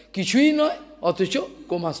করলেন, কিছুই নয়, অথচ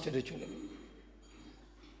কোমা স্টেটে চলে গেল।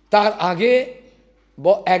 তার আগে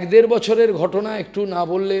 1-1.5 বছরের ঘটনা একটু না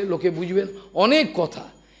বললে লোকে বুঝবেন অনেক কথা।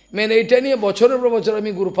 মেন এইটা নিয়ে বছরের পর বছর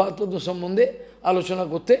আমি গুরুপাদ সম্বন্ধে আলোচনা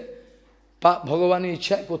করতে ভগবানের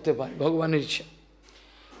ইচ্ছায় করতে পারি, ভগবানের ইচ্ছা।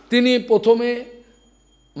 তিনি প্রথমে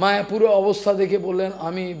মায়াপুরের অবস্থা দেখে বললেন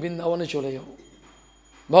আমি বৃন্দাবনে চলে যাব।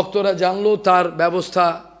 ভক্তরা জানলো তার ব্যবস্থা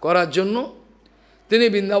করার জন্য তিনি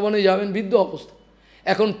বৃন্দাবনে যাবেন, বৃদ্ধ অবস্থা।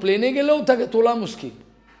 এখন প্লেনে গেলেও তাকে তোলা মুশকিল,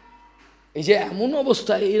 এই যে এমন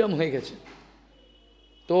অবস্থা এইরকম হয়ে গেছে।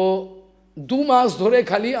 তো 2 মাস ধরে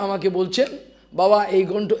খালি আমাকে বলছেন বাবা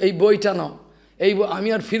এই বইটা নাও, আমি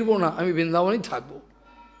আর ফিরবো না, আমি বৃন্দাবনেই থাকবো।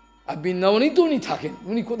 আর বৃন্দাবনেই তো উনি থাকেন,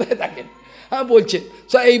 উনি কোথায় থাকেন? হ্যাঁ বলছেন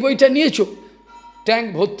স্যার এই বইটা নিয়েছো, ট্যাঙ্ক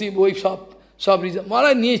ভর্তি বই, সব রিজার্ভ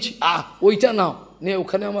মারা নিয়েছি, ওইটা নাও, নিয়ে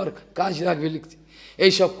ওখানে আমার কাজ রাখবে লিখতে।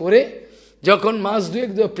 এইসব করে যখন মাস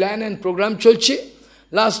 2-1 প্ল্যান অ্যান্ড প্রোগ্রাম চলছে,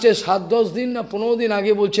 লাস্টে 7-10 দিন না 15 দিন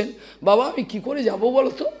আগে বলছেন বাবা আমি কি করে যাব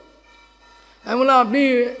বলো তো। আমি বললাম আপনি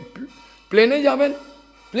প্লেনে যাবেন?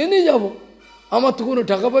 প্লেনে যাব, আমার তো কোনো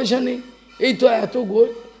টাকা পয়সা নেই, এই তো এত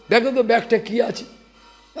দেখো তো ব্যাগটা কী আছে,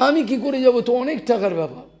 আমি কি করে যাব, তো অনেক টাকার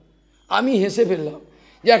ব্যাপার। আমি হেসে ফেললাম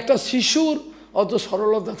যে একটা শিশুর অত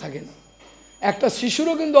সরলতা থাকে না, একটা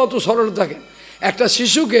শিশুরও কিন্তু অত সরলতা থাকে না। একটা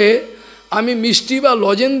শিশুকে আমি মিষ্টি বা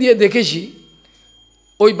লজেন দিয়ে দেখেছি,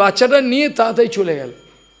 ওই বাচ্চাটা নিয়ে তাড়াতাড়ি চলে গেল,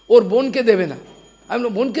 ওর বোনকে দেবে না। আমি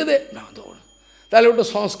বোনকে দে না, তাহলে ওটা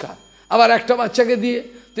সংস্কার। আবার একটা বাচ্চাকে দিয়ে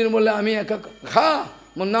তিনি বললে আমি একা খা,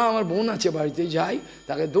 না আমার বোন আছে বাড়িতে, যাই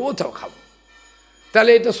তাকে দেবো তাও খাবো।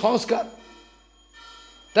 তাহলে এটা সংস্কার।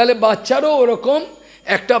 তাহলে বাচ্চারও ওরকম,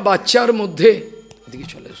 একটা বাচ্চার মধ্যে, এদিকে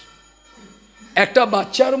চলে এসো, একটা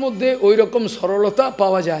বাচ্চার মধ্যে ওই রকম সরলতা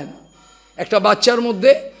পাওয়া যায় না, একটা বাচ্চার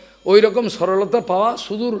মধ্যে ওই রকম সরলতা পাওয়া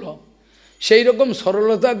সুদূর্লভ। সেই রকম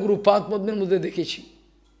সরলতা গুরুপাদ পদ্মের মধ্যে দেখেছি,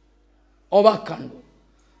 অবাক কাণ্ড।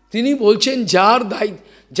 তিনি বলছেন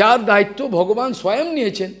যার দায়িত্ব ভগবান স্বয়ং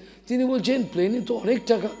নিয়েছেন, তিনি বলছেন প্লেনে তো অনেক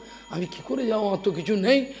টাকা, আমি কি করে যাবো, অত কিছু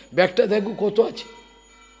নেই, ব্যাগটা দেখো কত আছে।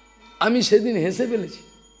 আমি সেদিন হেসে ফেলেছি,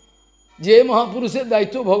 যে মহাপুরুষের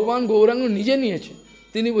দায়িত্ব ভগবান গৌরাঙ্গ নিজে নিয়েছেন,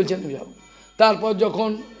 তিনি বলছেন আমি যাব। তারপর যখন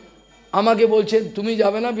আমাকে বলছেন তুমি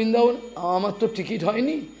যাবে না বৃন্দাবন, আমার তো টিকিট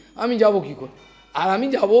হয়নি, আমি যাব কি করে, আর আমি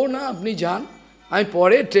যাবো না, আপনি যান, আমি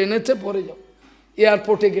পরে ট্রেনেতে পরে যাব।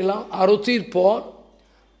 এয়ারপোর্টে গেলাম, আরতির পর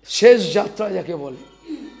শেষ যাত্রা যাকে বলে,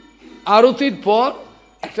 আরতির পর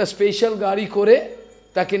একটা স্পেশাল গাড়ি করে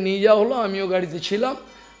তাকে নিয়ে যাওয়া হলো, আমিও গাড়িতে ছিলাম।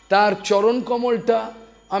 তার চরণ কমলটা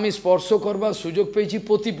আমি স্পর্শ করবার সুযোগ পেয়েছি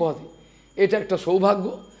প্রতিপদে, এটা একটা সৌভাগ্য।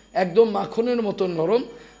 একদম মাখনের মতো নরম,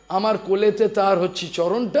 আমার কোলেতে তার হচ্ছে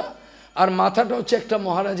চরণটা, আর মাথাটা হচ্ছে একটা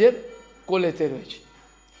মহারাজের কোলেতে রয়েছে।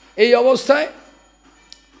 এই অবস্থায়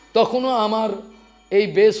তখনও আমার এই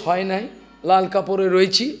বেশ হয় নাই, লাল কাপড়ে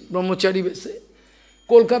রয়েছি ব্রহ্মচারী বেশে।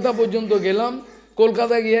 কলকাতা পর্যন্ত গেলাম,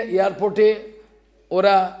 কলকাতা গিয়ে এয়ারপোর্টে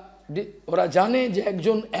ওরা জানে যে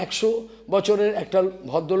একজন 100 বছরের একটা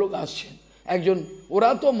ভদ্রলোক আসছেন, একজন, ওরা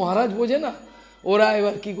তো মহারাজ বোঝে না, ওরা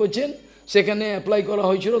এবার কি করছেন, সেখানে অ্যাপ্লাই করা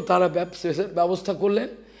হয়েছিল, তারা ব্যবস্থা করলেন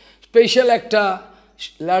স্পেশাল একটা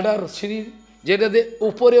ল্যাডার সিঁড়ির, যেটাতে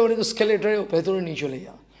উপরে অনেক স্কেলেটারে ভেতরে নিয়ে চলে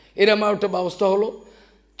যাওয়া, এরকম একটা ব্যবস্থা হলো।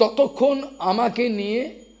 ততক্ষণ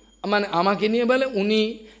আমাকে নিয়ে বলে উনি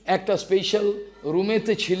একটা স্পেশাল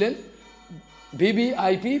রুমেতে ছিলেন,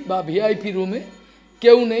 ভিভিআইপি বা ভিআইপি রুমে,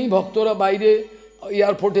 কেউ নেই, ভক্তরা বাইরে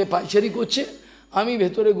এয়ারপোর্টে পাইচারি করছে, আমি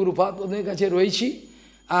ভেতরে গুরুপাদ পদ্মের কাছে রয়েছি,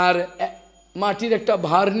 আর মাটির একটা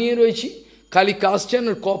ভার নিয়ে রয়েছি, খালি কাশছেন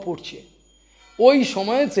আর কপ উঠছে। ওই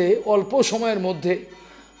সময়তে অল্প সময়ের মধ্যে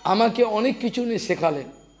আমাকে অনেক কিছু উনি শেখালেন।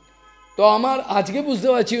 তো আমার আজকে বুঝতে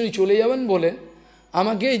পারছি উনি চলে যাবেন বলে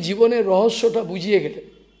আমাকে জীবনের রহস্যটা বুঝিয়ে গেলেন,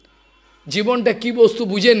 জীবনটা কি বস্তু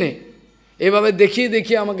বুঝে নে, এভাবে দেখিয়ে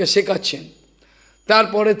দেখিয়ে আমাকে শেখাচ্ছেন।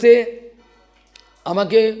 তারপরেতে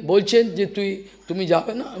আমাকে বলছেন যে তুমি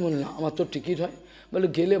যাবে না, আমি বললাম না, আমার তো টিকিট হয়, বলে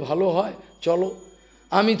গেলে ভালো হয়, চলো।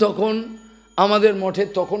 আমি তখন আমাদের মঠের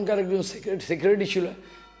তখনকার একজন সেক্রেটারি ছিল,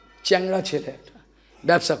 চ্যাংড়া ছেলে একটা,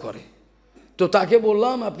 ব্যবসা করে, তো তাকে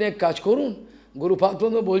বললাম আপনি এক কাজ করুন, গুরুপাদ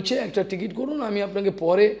পদ্ম বলছে একটা টিকিট করুন, আমি আপনাকে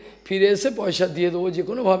পরে ফিরে এসে পয়সা দিয়ে দেবো, যে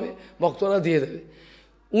কোনোভাবে ভক্তরা দিয়ে দেবে।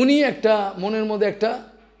 উনি একটা মনের মধ্যে একটা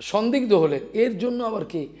সন্দিগ্ধ হলেন, এর জন্য আবার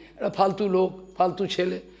কি, একটা ফালতু লোক, ফালতু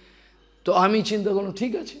ছেলে। তো আমি চিন্তা করলাম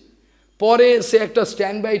ঠিক আছে। পরে সে একটা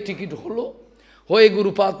স্ট্যান্ড বাই টিকিট হলো, হয়ে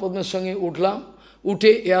গুরুপাদ পদ্মের সঙ্গে উঠলাম,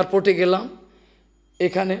 উঠে এয়ারপোর্টে গেলাম,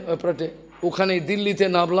 ওখানে দিল্লিতে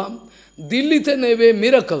নামলাম। দিল্লিতে নেবে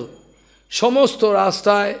মিরাকল, সমস্ত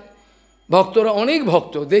রাস্তায় ভক্তরা, অনেক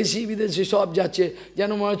ভক্ত দেশি বিদেশি সব যাচ্ছে,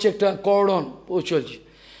 যেন মনে হচ্ছে একটা করডন চলছে,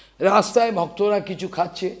 রাস্তায় ভক্তরা কিছু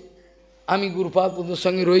খাচ্ছে, আমি গুরুপাদ পদ্মের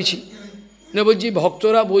সঙ্গে রয়েছি। না বলছি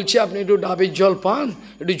ভক্তরা বলছে আপনি একটু ডাবের জল পান,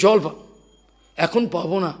 একটু জল পান, এখন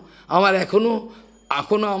পাবো না, আমার এখনও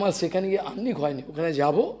আমার সেখানে গিয়ে আহ্নিক হয়নি, ওখানে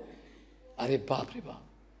যাব। আরে বাপ রে বাপ,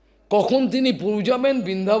 কখন তিনি পৌঁছাবেন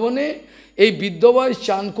বৃন্দাবনে, এই বৃদ্ধ বয়স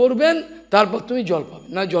চান করবেন, তারপর তুমি জল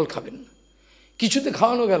পাবেন না, জল খাবেন না, কিছুতে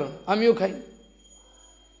খাওয়ানো গেল না, আমিও খাই।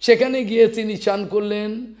 সেখানে গিয়ে তিনি চান করলেন,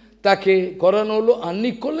 তাকে করানো হলো,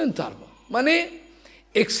 আহ্নিক করলেন, তারপর মানে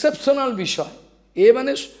এক্সেপশনাল বিষয়,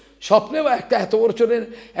 মানে স্বপ্নে বা একটা এত বছরের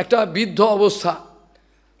একটা বৃদ্ধ অবস্থা।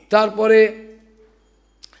 তারপরে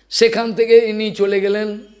সেখান থেকে ইনি চলে গেলেন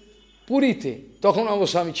পুরীতে, তখন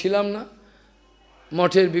অবশ্য আমি ছিলাম না,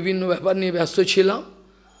 মঠের বিভিন্ন ব্যাপার নিয়ে ব্যস্ত ছিলাম।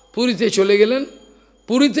 পুরীতে চলে গেলেন,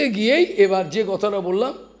 পুরীতে গিয়েই এবার যে কথাটা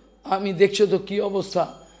বললাম, আমি দেখছো তো কী অবস্থা,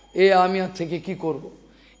 আমি আর থেকে কি করব।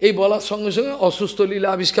 এই বলার সঙ্গে সঙ্গে অসুস্থ লীলা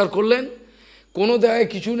আবিষ্কার করলেন, কোনো জায়গায়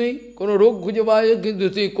কিছু নেই, কোনো রোগ খুঁজে পাওয়া যায়, কিন্তু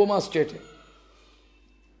তুই কোমা স্টেটে।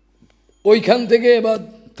 ওইখান থেকে এবার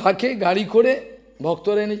তাকে গাড়ি করে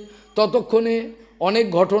ভক্তরা এনে, ততক্ষণে অনেক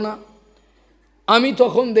ঘটনা। আমি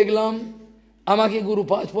তখন দেখলাম আমাকে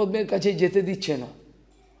গুরুপাদ পদ্মের কাছে যেতে দিচ্ছে না,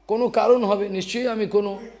 কোনো কারণ হবে নিশ্চয়ই,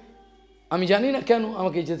 আমি জানি না কেন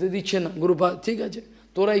আমাকে যেতে দিচ্ছে না। গুরুপাদ ঠিক আছে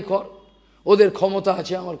তোরাই কর, ওদের ক্ষমতা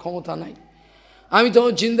আছে, আমার ক্ষমতা নাই। আমি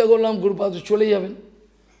তখন চিন্তা করলাম গুরুপাদ চলে যাবেন,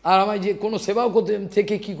 আর আমায় যে কোনো সেবাও করতে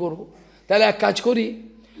থেকে কি করব। তাহলে এক কাজ করি,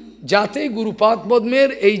 যাতে গুরুপাদ পদ্মের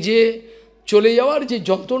এই যে চলে যাওয়ার যে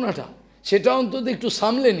যন্ত্রণাটা, সেটা অন্তত একটু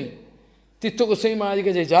সামলে নিই। তীর্থগোস্বামী মহারাজের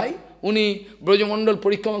কাছে যাই, উনি ব্রজমণ্ডল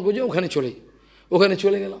পরিক্রমা করছে, ওখানে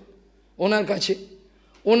চলে গেলাম ওনার কাছে।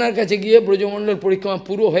 ওনার কাছে গিয়ে ব্রজমণ্ডল পরিক্রমা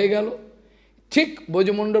পুরো হয়ে গেল। ঠিক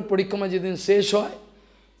ব্রজমণ্ডল পরিক্রমা যেদিন শেষ হয়,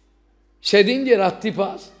 সেদিন যে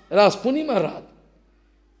রাত্রিপাস, রাস পূর্ণিমার রাত,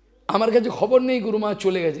 আমার কাছে খবর নেই গুরুমা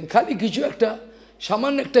চলে গেছেন, খালি কিছু একটা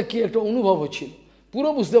সামান্য একটা কি একটা অনুভব হচ্ছিল, পুরো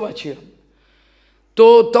বুঝতে পারছিলাম। তো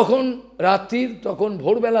তখন রাত্রির, তখন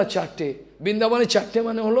ভোরবেলা 4টে, বৃন্দাবনে 4টে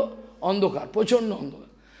মানে হলো অন্ধকার, প্রচণ্ড অন্ধকার।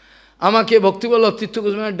 আমাকে ভক্তিবল্লভ তীর্থ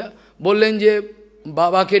গোস্বামী বললেন যে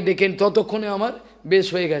বাবাকে ডেকেন, ততক্ষণে আমার বেশ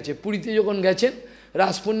হয়ে গেছে। পুরীতে যখন গেছেন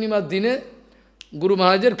রাস পূর্ণিমার দিনে গুরু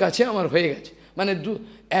মহারাজের কাছে আমার হয়ে গেছে, মানে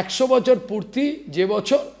 100 বছর পূর্তি যে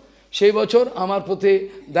বছর, সেই বছর আমার প্রতি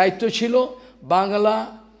দায়িত্ব ছিল বাংলা,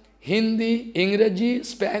 হিন্দি, ইংরেজি,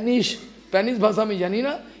 স্প্যানিশ ভাষা আমি জানি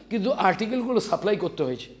না, কিন্তু আর্টিকেলগুলো সাপ্লাই করতে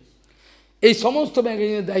হয়েছে। এই সমস্ত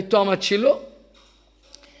ম্যাগাজিনের দায়িত্ব আমার ছিল।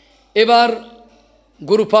 এবার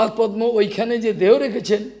গুরুপাদ পদ্ম ওইখানে যে দেহ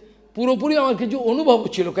রেখেছেন, পুরোপুরি আমার কিছু অনুভব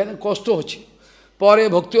হচ্ছিল, কেন কষ্ট হচ্ছে। পরে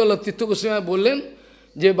ভক্তিবল্লভ তীর্থ গোস্বামী বললেন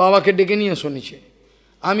যে বাবাকে ডেকে নিয়ে শুনেছে।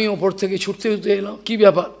 আমি ওপর থেকে ছুটতে এলাম, কী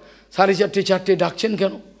ব্যাপার, 4:30 4টে ডাকছেন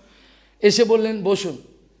কেন? এসে বললেন বসুন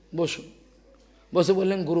বসুন। বসে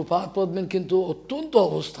বললেন গুরুপাদ পদ্মের কিন্তু অত্যন্ত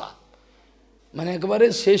অবস্থা, মানে একেবারে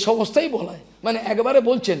শেষ অবস্থাই বলায়, মানে একেবারে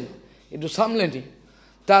বলছেন না, একটু সামলেনি।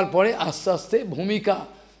 তারপরে আস্তে আস্তে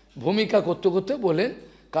ভূমিকা করতে করতে বলেন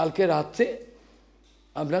কালকে রাত্রে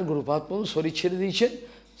আপনার গুরুপাদ পদ্ম শরীর ছেড়ে দিয়েছেন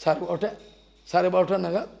 12:30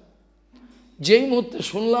 নাগাদ। যেই মুহূর্তে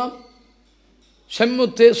শুনলাম, সেই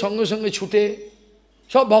মুহূর্তে সঙ্গে সঙ্গে ছুটে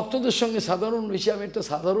সব ভক্তদের সঙ্গে, সাধারণ রয়েছে, আমি একটা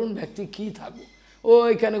সাধারণ ব্যক্তি, কী থাকবো, ও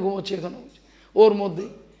এখানে ঘুমোচ্ছে, এখানে ঘুমোচ্ছে, ওর মধ্যে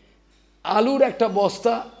আলুর একটা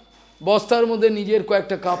বস্তার মধ্যে নিজের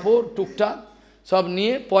কয়েকটা কাপড় টুকটাক সব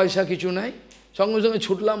নিয়ে, পয়সা কিছু নাই, সঙ্গে সঙ্গে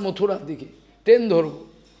ছুটলাম মথুরার দিকে।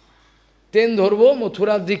 ট্রেন ধরবো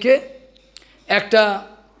মথুরার দিকে। একটা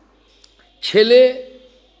ছেলে,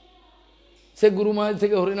 সে গুরু মহারাজ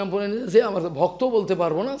থেকে হরিনাম পড়ে নিয়েছে, সে আমার ভক্ত বলতে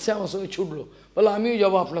পারবো না, সে আমার সঙ্গে ছুটলো, বলে আমিও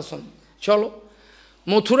যাবো আপনার সঙ্গে, চলো।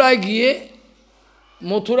 মথুরায়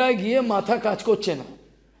গিয়ে মাথা কাজ করছে না,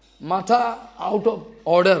 মাথা আউট অফ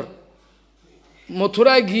অর্ডার।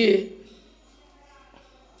 মথুরায়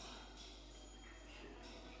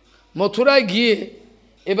গিয়ে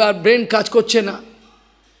এবার ব্রেন কাজ করছে না।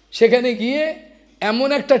 সেখানে গিয়ে এমন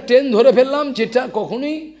একটা ট্রেন ধরে ফেললাম যেটা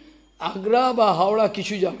কখনোই আগ্রা বা হাওড়া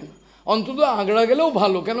কিছু যাবে না, অন্তত আগ্রা গেলেও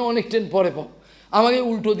ভালো, কেন অনেক ট্রেন পরে পাও। আমাকে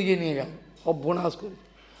উল্টো দিকে নিয়ে গেল, অভ্যনাশ করে।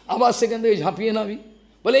 আবার সেখান থেকে ঝাঁপিয়ে নামি,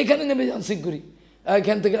 বলে এখানে নেমে যান শিগগিরই,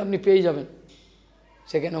 এখান থেকে আপনি পেয়ে যাবেন।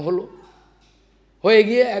 সেখানে হয়ে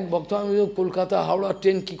গিয়ে এক ভক্ত, আমি কলকাতা হাওড়া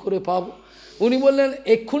ট্রেন কি করে পাবো? উনি বললেন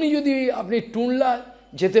এক্ষুনি যদি আপনি টুনলা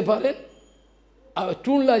যেতে পারেন,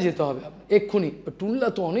 টুনলা যেতে হবে আপনার এক্ষুনি। টুনলা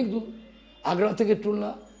তো অনেক দূর, আগ্রা থেকে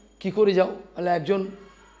টুনলা কি করে যাও? বলে একজন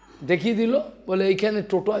দেখিয়ে দিল, বলে এইখানে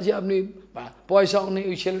টোটো আছে, আপনি পয়সাও নেই,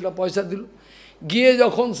 ওই ছেলেটা পয়সা দিল। গিয়ে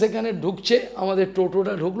যখন সেখানে ঢুকছে, আমাদের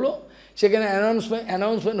টোটোটা ঢুকলো, সেখানে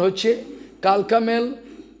অ্যানাউন্সমেন্ট হচ্ছে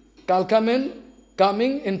কালকামেল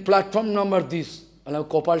coming in platform number this. বলে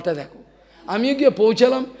কপালটা দেখো, আমিও গিয়ে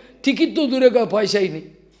পৌঁছালাম, টিকিট তো দূরে, পয়সাই নেই,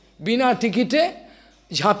 বিনা টিকিটে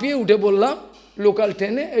ঝাঁপিয়ে উঠে বললাম লোকাল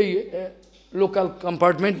ট্রেনে, এই লোকাল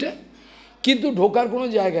কম্পার্টমেন্টে, কিন্তু ঢোকার কোনো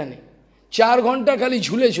জায়গা নেই। 4 ঘন্টা খালি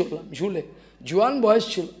ঝুলে চললাম, জোয়ান বয়স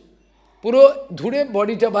ছিল, পুরো ধুরে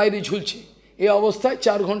বডিটা বাইরে ঝুলছে, এই অবস্থায়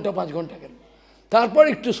 4 ঘন্টা 5 ঘন্টা গেল। তারপর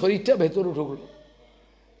একটু শরীরটা ভেতরে ঢুকলো।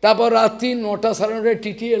 তারপর রাত্রি 9টা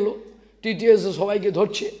 9:30 টিটি এসে সবাইকে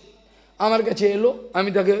ধরছে, আমার কাছে এলো। আমি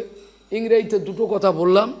তাকে ইংরেজিতে 2টো কথা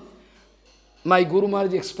বললাম, মাই গুরু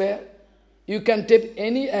মহারাজ expire, you can take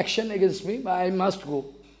any action against me, বা আই মাস্ট গো,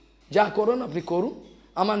 যা করুন আপনি করুন,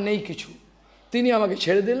 আমার নেই কিছু। তিনি আমাকে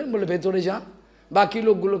ছেড়ে দিলেন, বলে ভেতরে যান, বাকি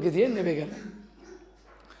লোকগুলোকে দিয়ে নেমে গেলেন।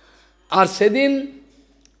 আর সেদিন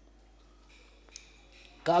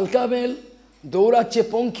কালকামেল দৌড়াচ্ছে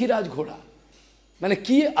পঙ্খিরাজ ঘোড়া, মানে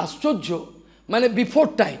কি আশ্চর্য, মানে বিফোর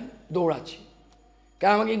টাইম দৌড়াচ্ছে,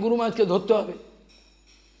 কারণ আমাকে গুরু মহারাজকে ধরতে হবে।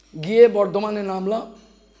 গিয়ে বর্ধমানে নামলাম,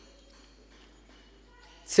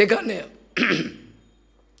 সেখানে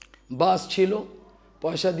বাস ছিল,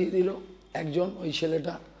 পয়সা দিয়ে দিল একজন, ওই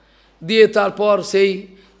ছেলেটা দিয়ে, তারপর সেই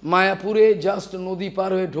মায়াপুরে জাস্ট নদী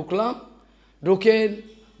পার হয়ে ঢুকলাম। ঢুকে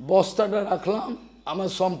বস্তাটা রাখলাম, আমার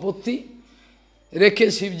সম্পত্তি রেখে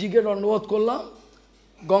শিবজিকে দণ্ডবোধ করলাম,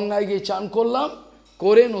 গঙ্গায় গিয়ে চান করলাম,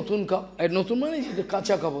 করে নতুন মানে যেটা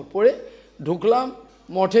কাঁচা কাপড় পরে ঢুকলাম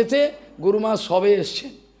মঠেতে। গুরুমা সবে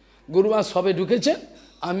এসছেন, গুরুমা সবে ঢুকেছেন,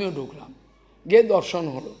 আমিও ঢুকলাম, গিয়ে দর্শন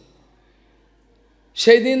হলো।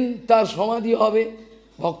 সেই দিন তার সমাধি হবে,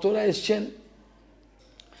 ভক্তরা এসছেন,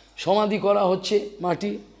 সমাধি করা হচ্ছে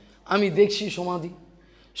মাটি, আমি দেখছি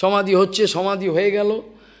সমাধি হচ্ছে, সমাধি হয়ে গেল।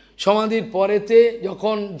 সমাধির পরেতে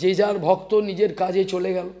যখন যে যার ভক্ত নিজের কাজে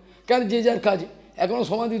চলে গেল, কেন যে যার কাজে, এখনও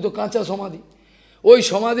সমাধি তো কাঁচা সমাধি, ওই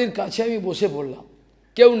সমাধির কাছে আমি বসে পড়লাম,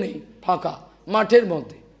 কেউ নেই, ফাঁকা মাঠের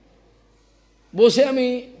মধ্যে বসে আমি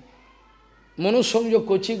মনঃসংযোগ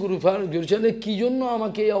করছি, গুরুচরণে কী জন্য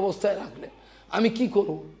আমাকে এই অবস্থায় রাখলেন, আমি কি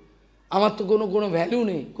করব, আমার তো কোনো ভ্যালু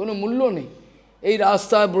নেই, কোনো মূল্য নেই, এই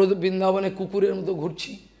রাস্তায় বৃন্দাবনে কুকুরের মতো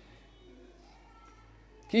ঘুরছি,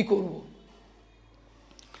 কি করব।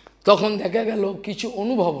 তখন দেখা গেল কিছু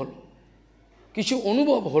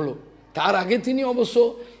অনুভব হলো। তার আগে তিনি অবশ্য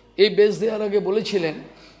এই বেশ দেওয়ার আগে বলেছিলেন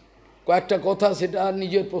কয়েকটা কথা, সেটা আর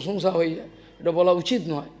নিজের প্রশংসা হয়ে যায়, এটা বলা উচিত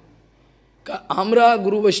নয়। আমরা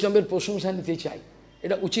গুরু বৈষ্ণবের প্রশংসা নিতে চাই,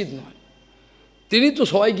 এটা উচিত নয়। তিনি তো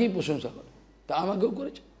সবাইকেই প্রশংসা করেন, তা আমাকেও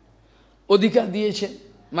করেছেন, অধিকার দিয়েছেন।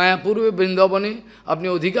 মায়াপুরে বৃন্দাবনে আপনি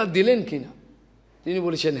অধিকার দিলেন কি না, তিনি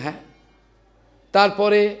বলেছেন হ্যাঁ।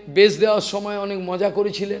 তারপরে বেশ দেওয়ার সময় অনেক মজা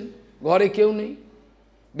করেছিলেন, ঘরে কেউ নেই,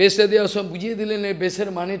 বেশটা দেওয়ার সময় বুঝিয়ে দিলেন এই বেশের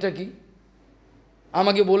মানেটা কি।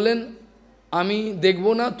 আমাকে বললেন আমি দেখব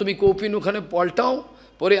না, তুমি কৌপিন ওখানে পল্টাও,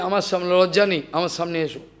 পরে আমার সামনে, লজ্জা নেই, আমার সামনে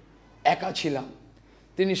এসো। একা ছিলাম,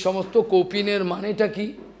 তিনি সমস্ত কৌপিনের মানেটা কি,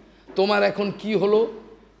 তোমার এখন কি হলো,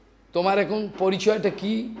 তোমার এখন পরিচয়টা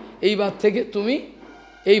কি, এইবার থেকে তুমি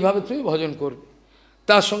এইভাবে তুমি ভজন করবে।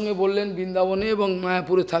 তার সঙ্গে বললেন বৃন্দাবনে এবং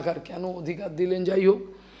মায়াপুরে থাকার কেন অধিকার দিলেন, যাই হোক।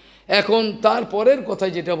 এখন তার পরের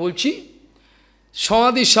কথায় যেটা বলছি,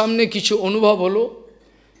 সমাধির সামনে কিছু অনুভব হলো,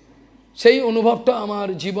 সেই অনুভবটা আমার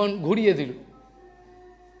জীবন ঘুরিয়ে দিল।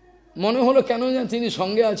 মনে হলো কেন যেন তিনি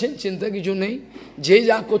সঙ্গে আছেন, চিন্তা কিছু নেই, যে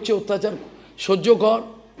যা করছে অত্যাচার সহ্য কর,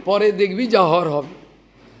 পরে দেখবি যা হওয়ার হবে।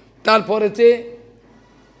 তারপরেতে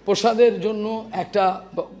প্রসাদের জন্য একটা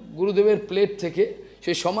গুরুদেবের প্লেট থেকে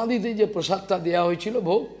সেই সমাধিতে যে প্রসাদটা দেওয়া হয়েছিল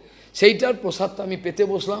ভোগ, সেইটার প্রসাদটা আমি পেতে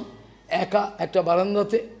বসলাম একা একটা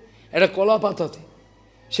বারান্দাতে, একটা কলা পাতাতে।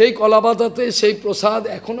 সেই কলা পাতাতে সেই প্রসাদ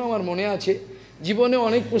এখনও আমার মনে আছে, জীবনে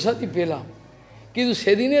অনেক প্রসাদই পেলাম, কিন্তু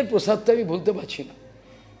সেদিনের প্রসাদটা আমি ভুলতে পারছি না।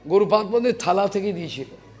 গরুপাদপদের থালা থেকে দিয়েছিল,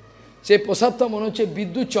 সেই প্রসাদটা মনে হচ্ছে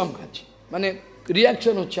বিদ্যুৎ চমকাচ্ছে, মানে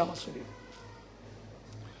রিয়াকশন হচ্ছে আমার শরীর।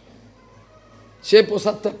 সে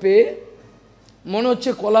প্রসাদটা পেয়ে মনে হচ্ছে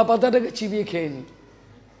কলা পাতাটাকে চিবিয়ে খেয়ে নি,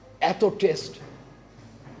 এত টেস্ট।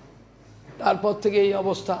 তারপর থেকে এই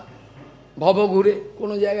অবস্থা, ভব ঘুরে,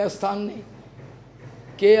 কোনো জায়গায় স্থান নেই,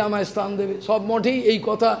 কে আমায় স্থান দেবে, সব মঠেই এই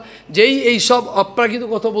কথা, যেই এই সব অপ্রাকৃত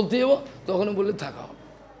কথা বলতে যাবো তখন বলে থাকা হবে।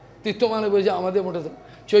 তীর্থমানে বলছে আমাদের মঠে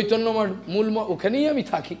চৈতন্য মঠ মূল, ওখানেই আমি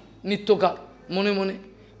থাকি নিত্যকাল মনে মনে,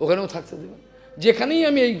 ওখানেও থাকতে দেবেন। যেখানেই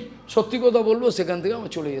আমি এই সত্যি কথা বলবো সেখান থেকে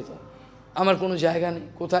আমার চলে যেতে হবে, আমার কোনো জায়গা নেই,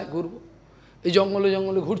 কোথায় ঘুরবো, এই জঙ্গলে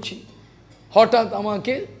জঙ্গলে ঘুরছি। হঠাৎ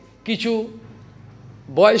আমাকে কিছু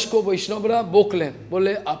বয়স্ক বৈষ্ণবরা বকলেন,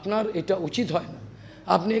 বলে আপনার এটা উচিত হয় না,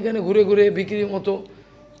 আপনি এখানে ঘুরে ঘুরে বিক্রির মতো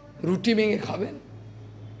রুটি ভেঙে খাবেন,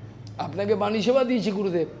 আপনাকে বাণী সেবা দিয়েছি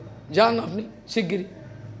গুরুদেব, যান আপনি শিগগিরই।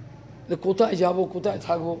 কোথায় যাব, কোথায়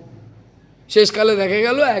থাকবো। শেষকালে দেখা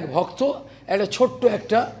গেল এক ভক্ত একটা ছোট্ট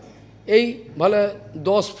একটা এই ভালো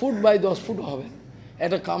 10 ফুট বাই 10 ফুট হবে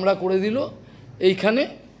একটা কামরা করে দিল এইখানে,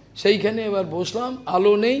 সেইখানে এবার বসলাম,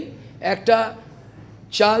 আলো নেই, একটা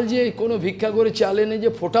চাল যে কোনো ভিক্ষা করে চাল এনে যে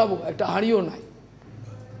ফোটাবো একটা হাঁড়িও নাই,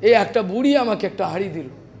 এই একটা বুড়ি আমাকে একটা হাঁড়ি দিল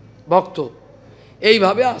ভক্ত।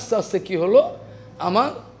 এইভাবে আস্তে আস্তে কি হলো, আমার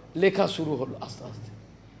লেখা শুরু হলো আস্তে আস্তে,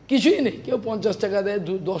 কিছুই নেই, কেউ 50 টাকা দেয়,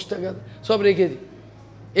 10 টাকা দেয়, সব রেখে দিই।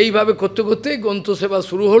 এইভাবে করতে করতে গ্রন্থ সেবা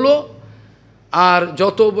শুরু হলো। আর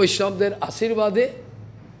যত বৈষ্ণবদের আশীর্বাদে,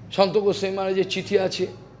 সন্ত গোস্বামী মহারাজের চিঠি আছে,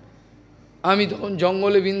 আমি তখন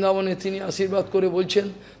জঙ্গলে বৃন্দাবনে, তিনি আশীর্বাদ করে বলছেন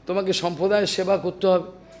তোমাকে সম্প্রদায়ের সেবা করতে হবে।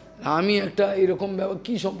 আমি একটা এরকম ব্যাপার,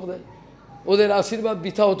 কী সম্প্রদায়, ওদের আশীর্বাদ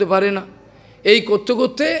বৃথা হতে পারে না। এই করতে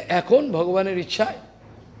করতে এখন ভগবানের ইচ্ছায়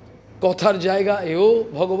কথার জায়গা এও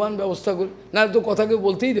ভগবান ব্যবস্থা করে, না তো কথা কেউ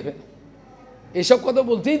বলতেই দেবে না, এসব কথা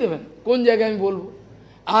বলতেই দেবে না, কোন জায়গায় আমি বলবো।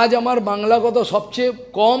 আজ আমার বাংলা কথা সবচেয়ে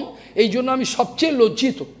কম, এই জন্য আমি সবচেয়ে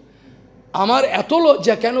লজ্জিত। আমার এত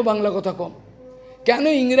লজ্জা, কেন বাংলা কথা কম, কেন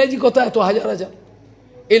ইংরেজি কথা এত হাজার হাজার,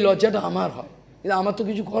 এই লজ্জাটা আমার হয়, কিন্তু আমার তো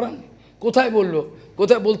কিছু করার নেই। কোথায় বললো,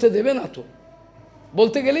 কোথায় বলতে দেবে না তো,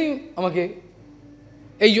 বলতে গেলেই আমাকে,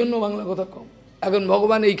 এই জন্য বাংলা কথা কম। এখন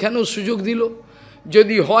ভগবান এইখানেও সুযোগ দিল,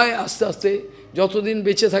 যদি হয় আস্তে আস্তে যতদিন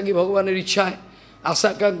বেঁচে থাকি ভগবানের ইচ্ছায়, আশা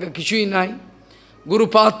আকাঙ্ক্ষা কিছুই নাই।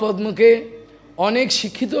 গুরুপাদ পদ্মকে অনেক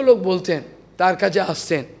শিক্ষিত লোক বলতেন, তার কাছে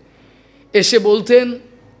আসতেন, এসে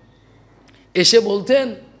বলতেন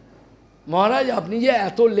মহারাজ আপনি যে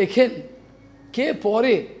এত লেখেন, কে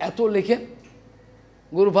পড়ে এত লেখেন?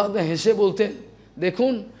 গুরুপাদ হেসে বলতেন,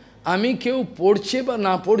 দেখুন আমি কেউ পড়ছে বা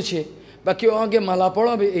না পড়ছে বা কেউ আমাকে মালা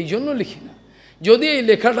পড়াবে এই জন্য লিখি না। যদি এই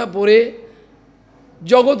লেখাটা পড়ে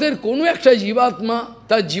জগতের কোনো একটা জীবাত্মা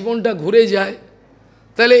তার জীবনটা ঘুরে যায়,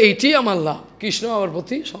 তাহলে এইটি আমার লাভ, কৃষ্ণ আমার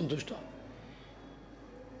প্রতি সন্তুষ্ট হয়।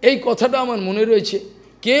 এই কথাটা আমার মনে রয়েছে।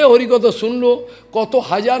 কে হরিকথা শুনলো, কত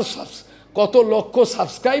হাজার কত লক্ষ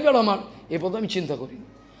সাবস্ক্রাইবার আমার, এ পথে আমি চিন্তা করিনি।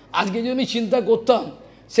 আজকে যদি আমি চিন্তা করতাম,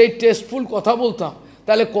 সেই টেস্টফুল কথা বলতাম,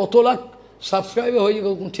 তাহলে কত লাখ সাবস্ক্রাইবার হয়ে যেত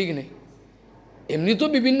ঠিক নেই। এমনি তো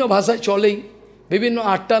বিভিন্ন ভাষায় চলেই, বিভিন্ন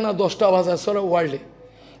 8টা না 10টা ভাষা সারা ওয়ার্ল্ডে,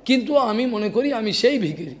 কিন্তু আমি মনে করি আমি সেই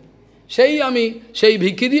ভিখিরি, সেই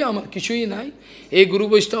ভিখিরি, আমার কিছুই নাই। এই গুরু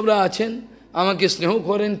বৈষ্ণবরা আছেন, আমাকে স্নেহ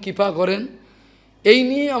করেন, কৃপা করেন, এই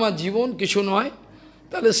নিয়ে আমার জীবন, কিছু নয়।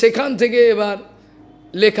 তাহলে সেখান থেকে এবার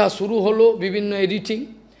লেখা শুরু হলো, বিভিন্ন এডিটিং,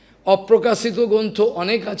 অপ্রকাশিত গ্রন্থ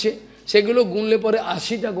অনেক আছে, সেগুলো গুনলে পরে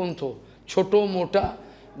 80টা গ্রন্থ, ছোট মোটা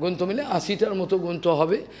গ্রন্থ মিলে 80টার মতো গ্রন্থ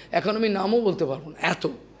হবে। এখন আমি নামও বলতে পারবো না, এত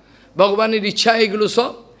ভগবানের ইচ্ছা। এগুলো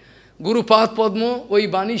সব গুরুপাদ পদ্ম ওই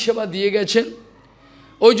বাণী সেবা দিয়ে গেছেন।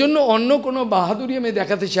 ওই জন্য অন্য কোনো বাহাদুরি আমি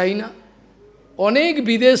দেখাতে চাই না। অনেক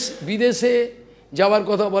বিদেশে যাওয়ার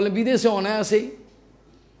কথা বলে, বিদেশে অনায়াসেই,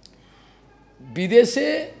 বিদেশে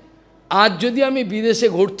আজ যদি আমি বিদেশে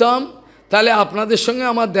ঘুরতাম, তাহলে আপনাদের সঙ্গে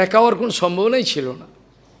আমার দেখা হওয়ার কোনো সম্ভাবনাই ছিল না।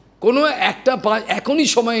 কোনো একটা এখনই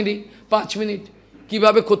সময় নেই, 5 মিনিট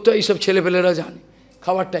কীভাবে করতে হয় এইসব ছেলেপেলেরা জানে,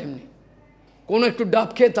 খাবার টাইম নেই, কোনো একটু ডাব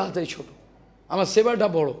খেয়ে তাড়াতাড়ি ছোটো, আমার সেবাটা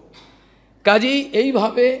বড়। কাজেই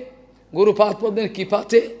এইভাবে গুরুপাদ পদ্মের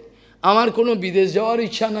কৃপাতে আমার কোনো বিদেশ যাওয়ার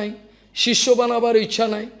ইচ্ছা নাই, শিষ্য বানাবার ইচ্ছা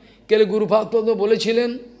নাই। কেলে গুরুপাদ পদ্ম বলেছিলেন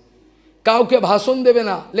কাউকে ভাষণ দেবে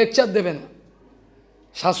না, লেকচার দেবে না,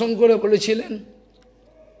 শাসন করে বলেছিলেন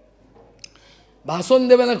ভাষণ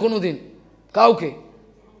দেবে না কোনো দিন, কাউকে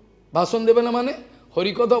ভাষণ দেবে না, মানে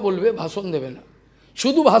হরিকথা বলবে, ভাষণ দেবে না।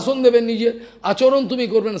 শুধু ভাষণ দেবে, নিজের আচরণ তুমি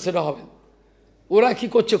করবে না, সেটা হবে না। ওরা কি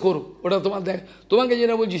করছে করুক, ওটা তোমার দেখ, তোমাকে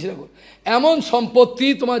যেটা বলছি সেটা করো। এমন সম্পত্তি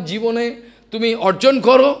তোমার জীবনে তুমি অর্জন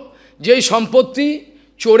করো, যেই সম্পত্তি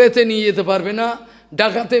চোরেতে নিয়ে যেতে পারবে না,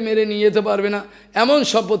 ডাকাতে মেরে নিয়ে যেতে পারবে না, এমন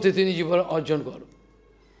সম্পত্তি তিনি জীবনে অর্জন করো।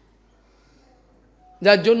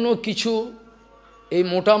 যার জন্য কিছু এই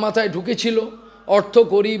মোটা মাথায় ঢুকেছিল, অর্থ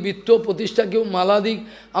করি, বৃত্ত প্রতিষ্ঠা, কেউ মালা দিক,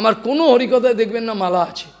 আমার কোনো হরিকথায় দেখবেন না মালা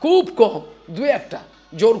আছে, খুব কম, 2-1টা,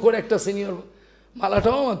 জোর করে একটা সিনিয়র,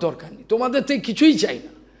 মালাটাও আমার দরকার নেই, তোমাদের থেকে কিছুই চাই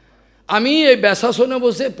না। আমি এই ব্যাসাসনে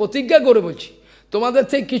বসে প্রতিজ্ঞা করে বলছি, তোমাদের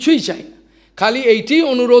থেকে কিছুই চাই না, খালি এইটি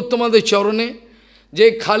অনুরোধ তোমাদের চরণে, যে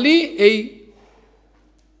খালি এই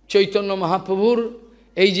চৈতন্য মহাপ্রভুর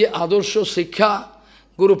এই যে আদর্শ শিক্ষা,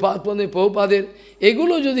 গুরুপাদ প্রভুপাদের,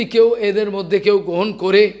 এগুলো যদি কেউ এদের মধ্যে কেউ গ্রহণ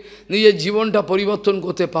করে নিজের জীবনটা পরিবর্তন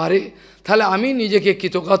করতে পারে, তাহলে আমি নিজেকে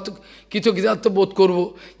কৃতকৃতার্থ বোধ করব।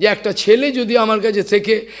 যে একটা ছেলে যদি আমার কাছে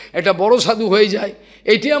থেকে একটা বড় সাধু হয়ে যায়,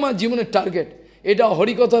 এটি আমার জীবনের টার্গেট। এটা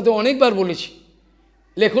হরিকথাতে অনেকবার বলেছি,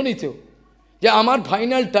 লেখনীতেও, যে আমার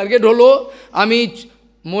ফাইনাল টার্গেট হলো আমি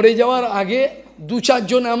মরে যাওয়ার আগে 2-4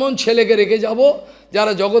 জন এমন ছেলেকে রেখে যাব,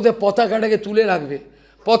 যারা জগতে পতাকাটাকে তুলে রাখবে।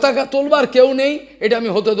 পতাকা তোলবার কেউ নেই, এটা আমি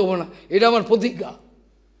হতে দেবো না, এটা আমার প্রতিজ্ঞা।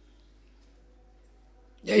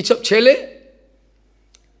 এইসব ছেলে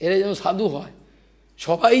এরা যেন সাধু হয়,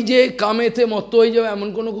 সবাই যে কামেতে মত্ত হয়ে যাবে এমন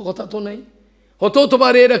কোনো কথা তো নেই। হতেও তো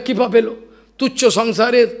পারে এরা কৃপা পেল, তুচ্ছ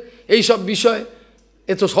সংসারের এইসব বিষয়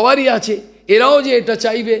এ তো সবারই আছে, এরাও যে এটা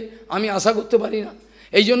চাইবে আমি আশা করতে পারি না।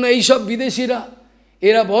 এই জন্য এইসব বিদেশিরা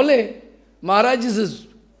এরা বলে, মহারাজ is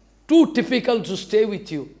to typical to stay with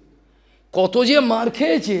you. কত যে মার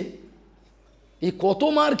খেয়েছে, এই কত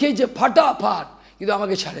মার খেয়েছে ফাটাফাট, কিন্তু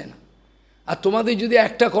আমাকে ছাড়ে না। আর তোমাদের যদি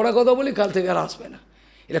একটা করা কথা বলি, কাল থেকে আর আসবে না।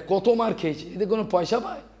 এরা কত মার খেয়েছে, এদের কোনো পয়সা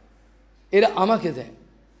পায়, এরা আমাকে দেয়,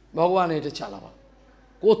 ভগবান এটা চালাবা।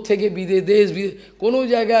 কোত্থেকে দেশ বিদেশ, কোনো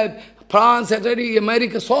জায়গায় ফ্রান্স, ইটালি,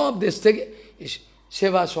 আমেরিকা, সব দেশ থেকে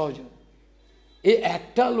সেবা সহযোগ। এই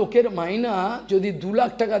একটা লোকের মাইনা যদি 2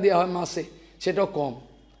 লাখ টাকা দেওয়া হয় মাসে, সেটাও কম,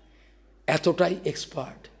 এতটাই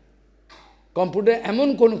এক্সপার্ট। কম্পিউটার এমন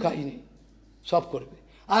কোনো কাজ নেই, সব করবে।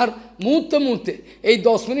 আর মুহূর্তে এই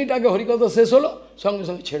 10 মিনিট আগে হরিকথা শেষ হলো, সঙ্গে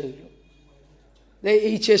সঙ্গে ছেড়ে দিল।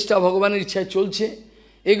 এই চেষ্টা ভগবানের ইচ্ছায় চলছে।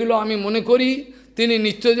 এগুলো আমি মনে করি তিনি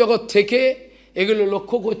নিত্য জগৎ থেকে এগুলো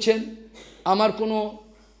লক্ষ্য করছেন। আমার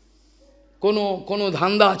কোনো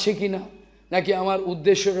ধান্দা আছে কি না, নাকি আমার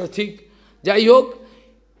উদ্দেশ্যটা ঠিক। যাই হোক,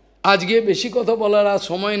 আজকে বেশি কথা বলার আর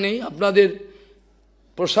সময় নেই, আপনাদের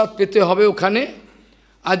প্রসাদ পেতে হবে ওখানে।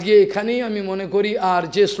 আজকে এখানেই আমি মনে করি। আর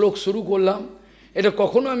যে শ্লোক শুরু করলাম, এটা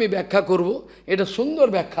কখনো আমি ব্যাখ্যা করব, এটা সুন্দর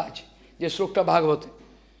ব্যাখ্যা আছে যে শ্লোকটা ভাগবতে,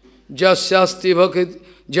 যস্যাস্তি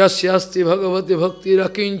ভগবতে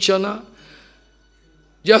ভক্তিরকিঞ্চনা,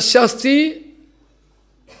 যস্যাস্তি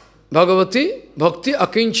ভগবতী ভক্তি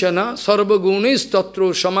অকিঞ্চনা, সর্বগুণিস্তত্র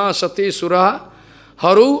সমাসতে সুরা,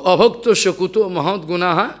 হরৌ অভক্তস্য কুতো মহৎ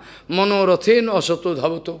গুণাঃ মনোরথেন অসতো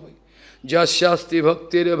ধাবত বৈ যস্যাস্তি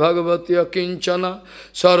ভক্তির ভগবতী কিঞ্চন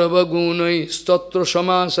সর্বগুণৈ স্তত্র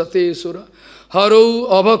সমাসতে সুর হরৌ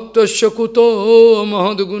অভক্তস্য কুতো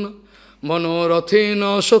মহৎ গুণ মনোরথেন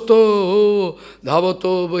অসতো ধাবত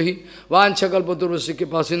বহি বাঞ্ছাকল্পতরুস্য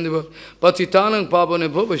কৃপাসিন্ধুভ্য পতিতানাং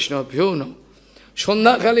পাবনেভ্যো বৈষ্ণবেভ্যো নমঃ।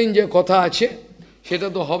 সন্ধ্যাকালীন যে কথা আছে সেটা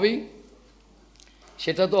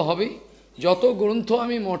তো হবেই। যত গ্রন্থ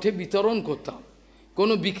আমি মঠে বিতরণ করতাম,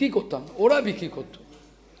 কোনো বিক্রি করতাম, ওরা বিক্রি করত।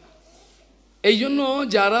 এই জন্য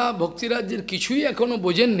যারা ভক্তিরাজ্যের কিছুই এখনো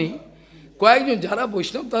বোঝেননি, কয়েকজন যারা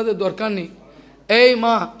বৈষ্ণব তাদের দরকার নেই। এই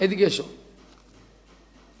মা এদিকে এসো,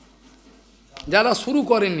 যারা শুরু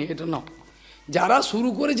করেননি এটা নাও, যারা শুরু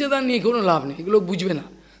করেছে তার নিয়ে কোনো লাভ নেই, এগুলো বুঝবে না,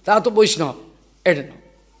 তারা তো বৈষ্ণব, এটা নাও।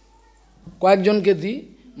 কয়েকজনকে দিই,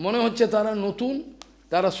 মনে হচ্ছে তারা নতুন,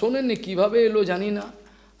 তারা শোনেননি, কীভাবে এলো জানি না।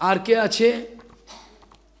 আর কে আছে?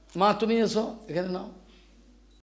 মা তুমি এসো, এখানে নাও।